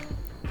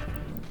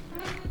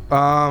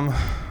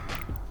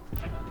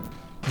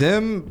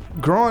 Them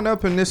growing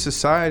up in this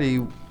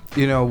society,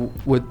 you know,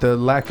 with the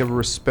lack of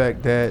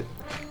respect that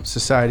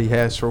society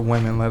has for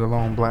women, let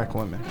alone black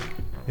women.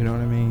 You know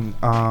what I mean?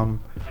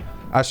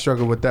 I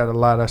struggle with that a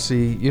lot. I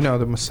see,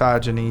 the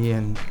misogyny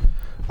and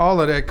all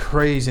of that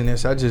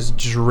craziness. I just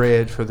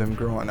dread for them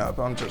growing up.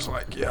 I'm just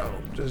like, yo,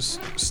 just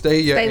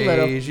stay your age.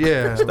 Little.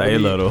 Yeah. Stay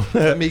little.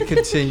 Let me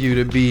continue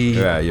to be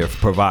your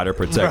provider,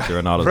 protector,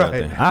 and all of that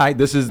thing. All right,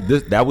 this is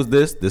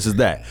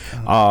that.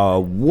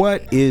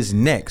 What is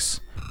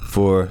next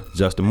for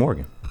Justin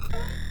Morgan?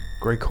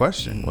 Great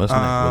question. What's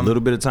next? A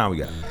little bit of time we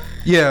got.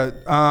 Yeah,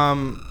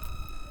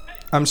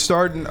 I'm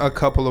starting a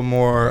couple of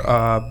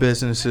more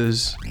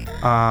businesses.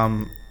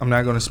 I'm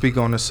not going to speak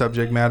on the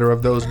subject matter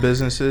of those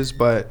businesses,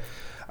 but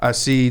I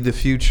see the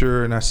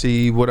future and I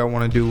see what I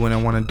want to do when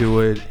I want to do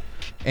it.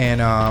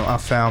 And I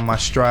found my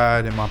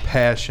stride and my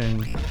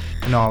passion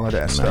and all of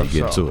that stuff.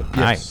 Get to it.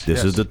 All right,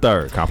 this is the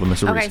third.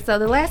 Compliments of Okay, so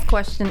the last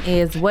question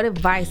is, what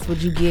advice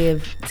would you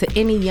give to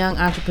any young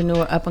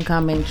entrepreneur up and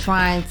coming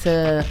trying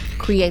to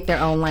create their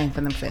own lane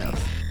for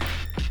themselves?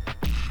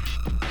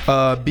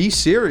 Be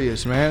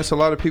serious, man. It's a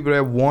lot of people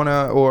that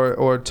wanna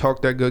or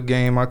talk that good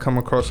game. I come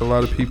across a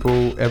lot of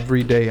people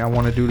every day. I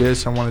want to do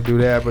this, I want to do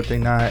that, but they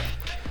not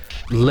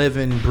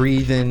living,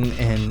 breathing,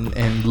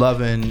 and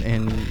loving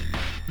and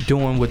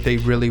doing what they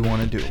really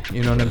want to do.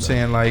 You know what I'm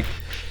saying? Like,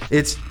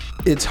 it's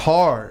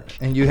hard,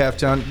 and you have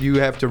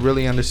to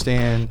really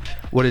understand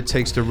what it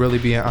takes to really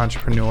be an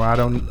entrepreneur. I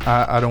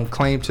don't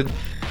claim to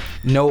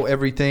know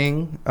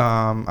everything.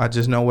 I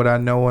just know what I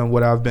know and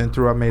what I've been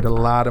through. I've made a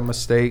lot of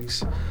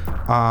mistakes.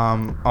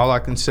 All I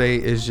can say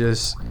is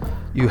just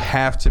you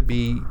have to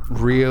be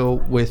real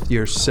with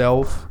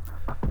yourself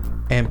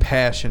and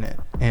passionate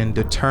and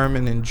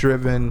determined and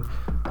driven.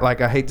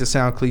 Like, I hate to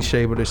sound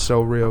cliche, but it's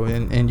so real.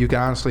 And you can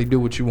honestly do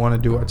what you want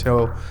to do. I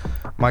tell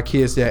my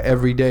kids that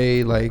every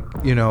day, like,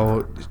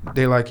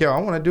 they're like, yo,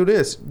 I want to do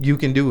this. You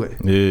can do it.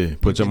 Yeah,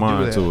 put your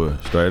mind to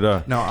it. Straight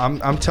up. No,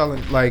 I'm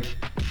telling, like,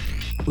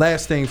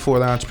 last thing for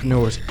the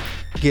entrepreneurs,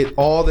 get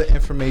all the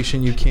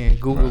information you can.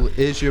 Google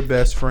is your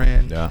best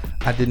friend. Yeah.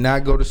 I did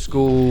not go to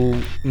school,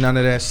 none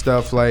of that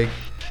stuff. Like,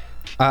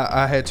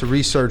 I had to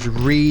research,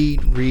 read.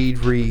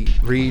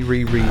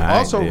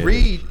 Also,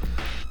 read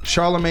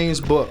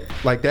Charlemagne's book.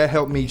 Like, that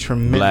helped me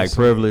tremendously. Black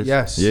Privilege.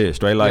 Yes. Yeah,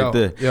 straight like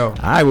that. Yo. All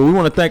right, well, we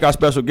want to thank our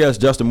special guest,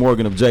 Justin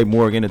Morgan of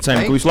Morg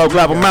Entertainment. Can we slow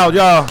clap him out,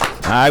 y'all?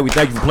 All right, we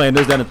thank you for playing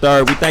this, that, and the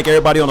third. We thank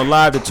everybody on the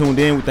live that tuned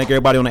in. We thank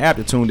everybody on the app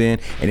that tuned in.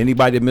 And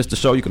anybody that missed the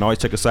show, you can always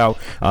check us out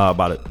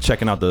by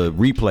checking out the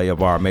replay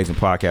of our amazing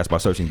podcast by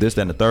searching this,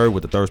 that, and the third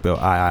with the third spell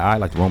III,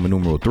 like the Roman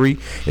numeral 3.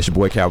 It's your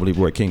boy, Calvin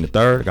Rici King the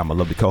Third. I got my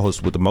lovely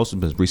co-host with the most,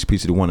 Ms. Rici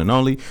Piece, the one and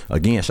only.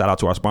 Again, shout out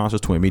to our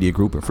sponsors, Twin Media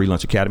Group and Free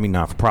Lunch Academy,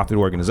 non-for-profit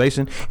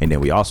organization. And then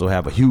we also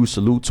have a huge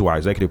salute to our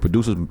executive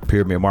producers,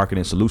 Pyramid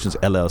Marketing Solutions,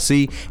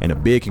 LLC, and a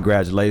big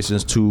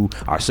congratulations to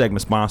our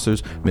segment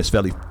sponsors, Miss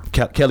Kelly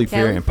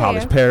Fair and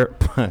Polished Pebbles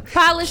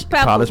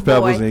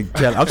and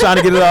Kelly. I'm trying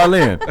to get it all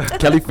in.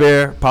 Kelly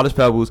Fair, Polished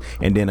Pebbles,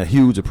 and then a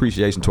huge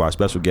appreciation to our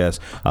special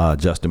guest,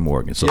 Justin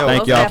Morgan. So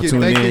thank y'all for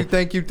tuning in.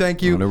 Thank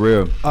you. On the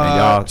real. And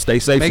y'all stay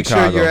safe, make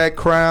Chicago. Make sure you're at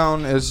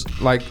Crown. There's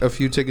like a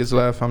few tickets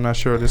left. I'm not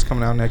sure. This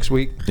coming out next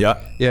week. Yeah,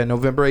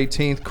 November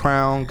 18th,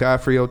 Crown,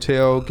 Godfrey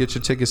Hotel. Get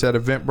your tickets at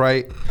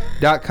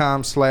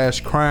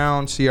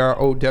eventbrite.com/crown,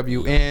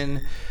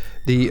 CROWN.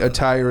 The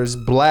attire is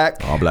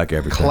black. All black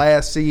everything.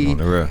 Classy. On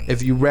the real.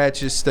 If you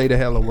ratchet, stay the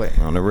hell away.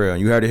 On the real.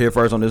 You heard it here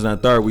first on this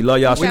and third. We love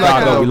y'all,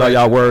 Chicago. We love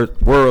y'all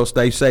world.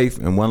 Stay safe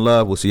and one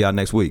love. We'll see y'all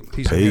next week.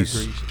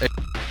 Peace.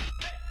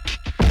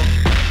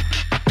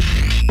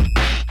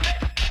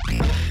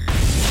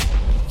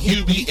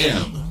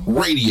 UBM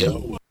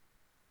Radio.